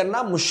मेंशन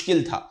करना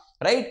मुश्किल था,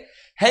 right?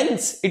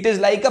 Hence it is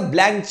like a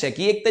blank check.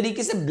 ये एक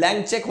तरीके से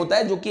ब्लैंक चेक होता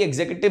है जो कि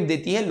एग्जीक्यूटिव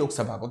देती है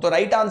लोकसभा को. तो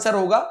राइट आंसर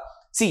होगा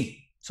सी.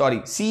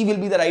 सी will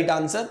be the right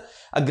answer.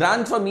 A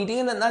grant for meeting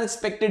N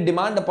unexpected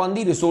demand upon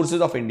the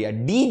resources of India.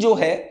 D जो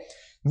है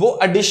वो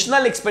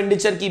एडिशनल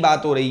एक्सपेंडिचर की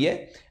बात हो रही है,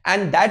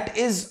 and that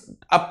is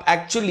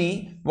actually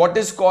what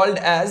is called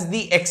as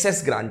the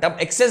access grant. अब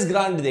access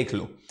grant देख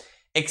लो.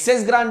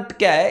 एक्सेस ग्रांट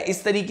क्या है?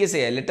 इस तरीके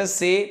से है. Let us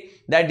say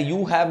that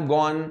you have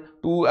gone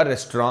to a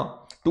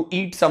restaurant to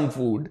eat some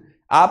food.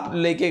 आप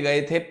लेके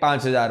गए थे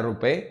 5,000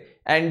 रुपए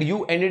and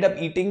you ended up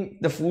eating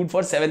the food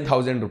for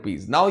 7,000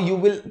 rupees. Now you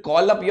will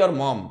call up your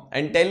mom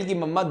and tell कि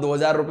मम्मा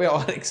 2,000 रुपए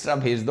और extra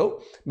भेज दो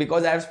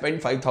because I have spend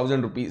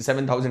 5,000 rupees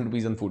 7,000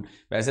 rupees on food.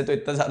 वैसे तो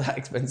इतना ज्यादा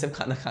एक्सपेंसिव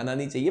खाना खाना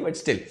नहीं चाहिए, but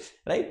still,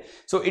 right?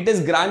 So it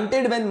is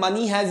granted when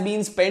money has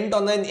been spent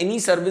on any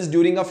service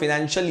during a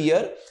financial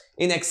year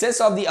in excess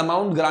of the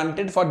amount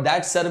granted for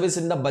that service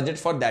in the budget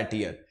for that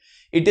year.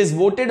 It is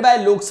voted by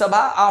Lok Sabha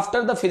after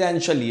the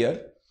financial year.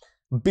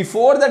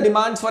 Before the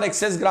demands for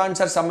excess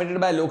grants are submitted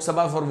by Lok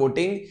Sabha for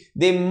voting,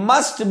 they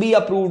must be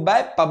approved by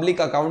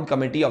Public Account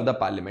Committee of the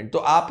Parliament.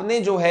 तो आपने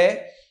जो है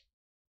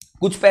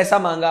कुछ पैसा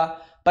मांगा,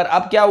 पर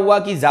अब क्या हुआ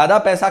कि ज्यादा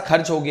पैसा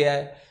खर्च हो गया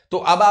है,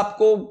 तो अब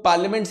आपको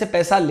पार्लियामेंट से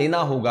पैसा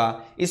लेना होगा.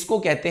 इसको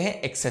कहते हैं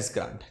एक्सेस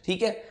ग्रांट.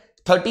 ठीक है.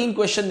 13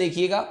 क्वेश्चन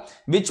देखिएगा.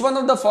 Which one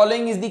of the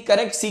following is the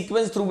correct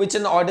sequence through which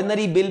an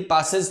ordinary bill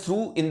passes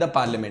through in the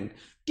parliament.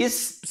 किस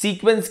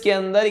सीक्वेंस के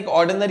अंदर एक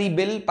ऑर्डिनरी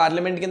बिल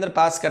पार्लियामेंट के अंदर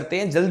पास करते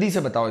हैं? जल्दी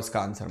से बताओ इसका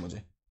आंसर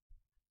मुझे.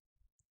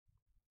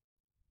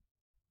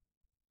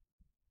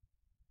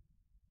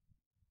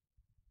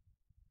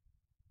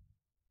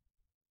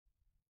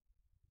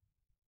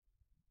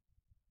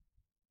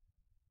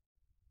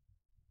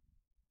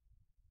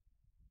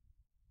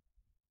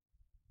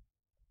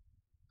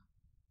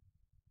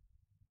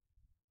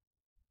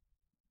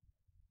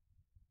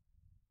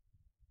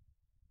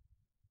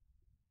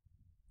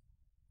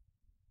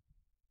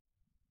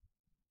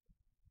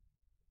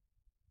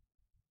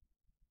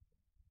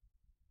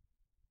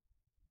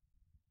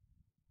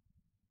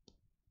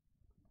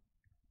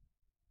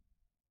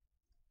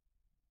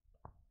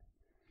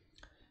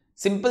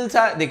 सिंपल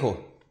सा देखो.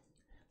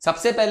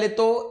 सबसे पहले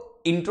तो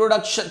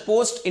introduction,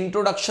 post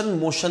introduction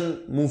motion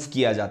move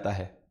किया जाता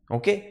है.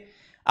 Okay.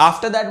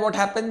 After that what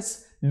happens?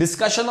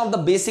 Discussion of the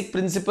basic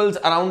principles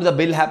around the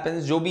bill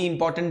happens. जो भी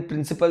इंपॉर्टेंट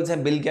प्रिंसिपल्स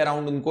हैं बिल के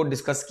अराउंड, उनको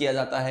डिस्कस किया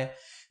जाता है.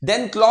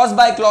 Then clause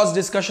by clause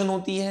discussion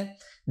होती है.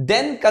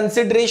 Then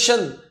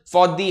consideration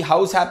for the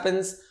house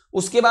happens.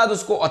 उसके बाद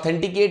उसको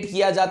ऑथेंटिकेट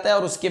किया जाता है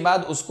और उसके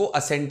बाद उसको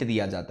असेंट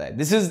दिया जाता है.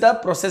 This is the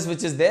process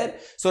which is there.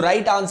 So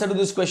right answer to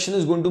this question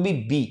is going to be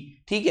B.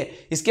 ठीक है.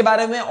 इसके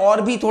बारे में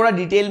और भी थोड़ा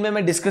डिटेल में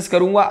मैं डिस्कस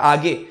करूंगा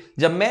आगे,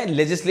 जब मैं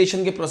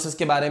लेजिस्लेशन के प्रोसेस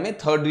के बारे में,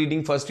 third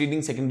reading, first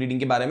reading, second reading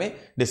के बारे में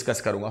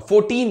डिस्कस करूंगा.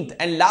 14th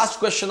and last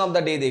question of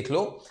the day देख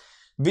लो.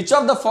 Which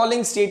of the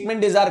following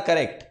statement is are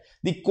correct?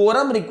 The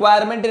quorum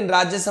requirement in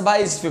Rajya Sabha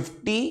is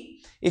 50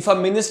 if a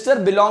minister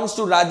belongs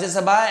to Rajya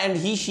Sabha and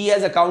she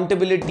has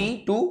accountability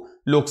to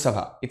Lok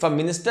Sabha. If a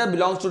minister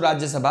belongs to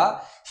Rajya Sabha,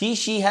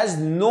 she has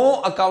no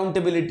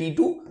accountability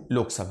to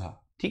Lok Sabha.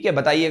 ठीक है.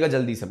 बताइएगा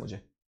जल्दी से मुझे.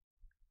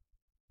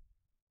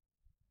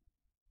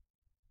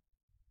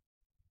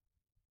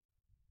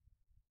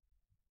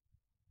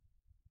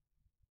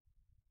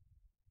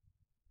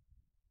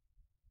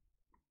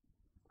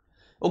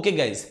 Okay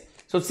guys,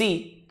 so see,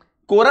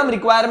 quorum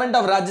requirement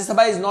of Rajya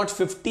Sabha is not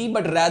 50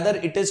 but rather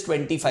it is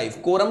 25.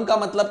 quorum का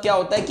मतलब क्या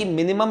होता है कि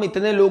मिनिमम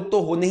इतने लोग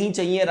तो होने ही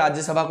चाहिए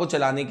राज्यसभा को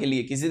चलाने के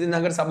लिए. किसी दिन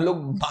अगर सब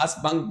लोग मास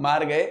बंक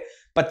मार गए,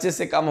 25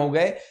 से कम हो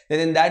गए,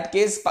 then in that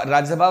case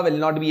Rajya Sabha will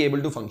not be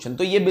able to function.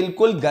 तो ये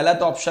बिल्कुल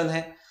गलत ऑप्शन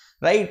है,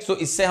 राइट? सो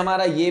इससे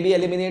हमारा ये भी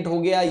एलिमिनेट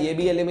हो गया, ये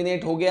भी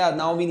एलिमिनेट हो गया.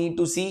 Now we need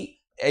to C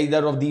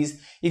either of these.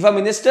 If a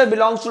minister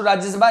belongs to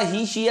Rajya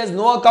Sabha, she has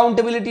no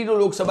accountability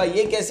to Lok Sabha.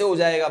 ये कैसे हो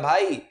जाएगा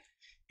भाई?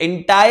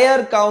 Entire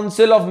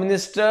council of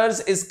ministers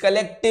is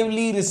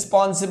collectively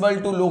responsible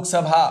to Lok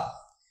Sabha.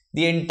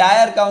 The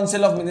entire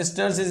council of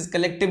ministers is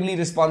collectively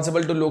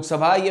responsible to Lok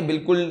Sabha. ये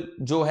बिल्कुल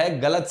जो है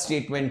गलत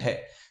स्टेटमेंट है.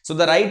 So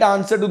the right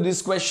answer to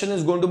this question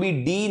is going to be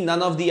D,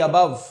 none of the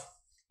above.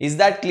 Is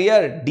that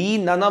clear? D,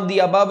 none of the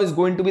above is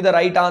going to be the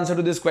right answer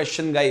to this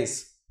question,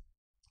 guys.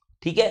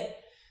 Okay?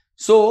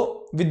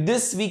 So with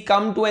this, we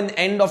come to an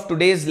end of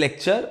today's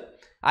lecture.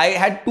 I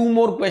had 2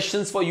 more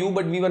questions for you,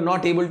 but we were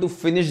not able to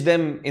finish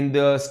them in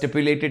the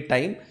stipulated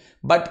time.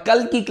 But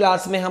कल की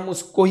class में हम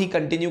उसको ही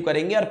continue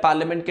करेंगे और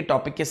parliament के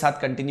topic के साथ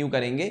कंटिन्यू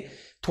करेंगे.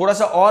 थोड़ा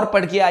सा और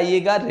पढ़ के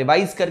आइएगा,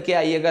 रिवाइज करके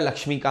आइएगा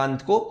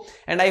लक्ष्मीकांत को.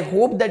 And I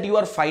hope that you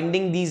are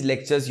finding these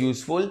lectures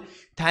useful.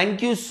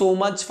 Thank you so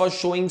much for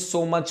showing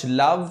so much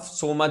love,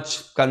 so much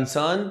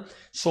concern,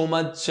 so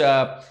much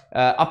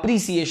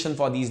appreciation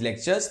for these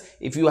lectures.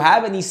 If you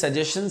have any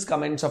suggestions,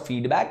 comments or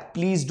feedback,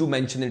 please do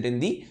mention it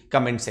in the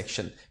comment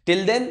section.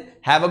 Till then,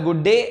 have a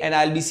good day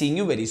and I'll be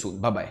seeing you very soon.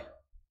 Bye-bye.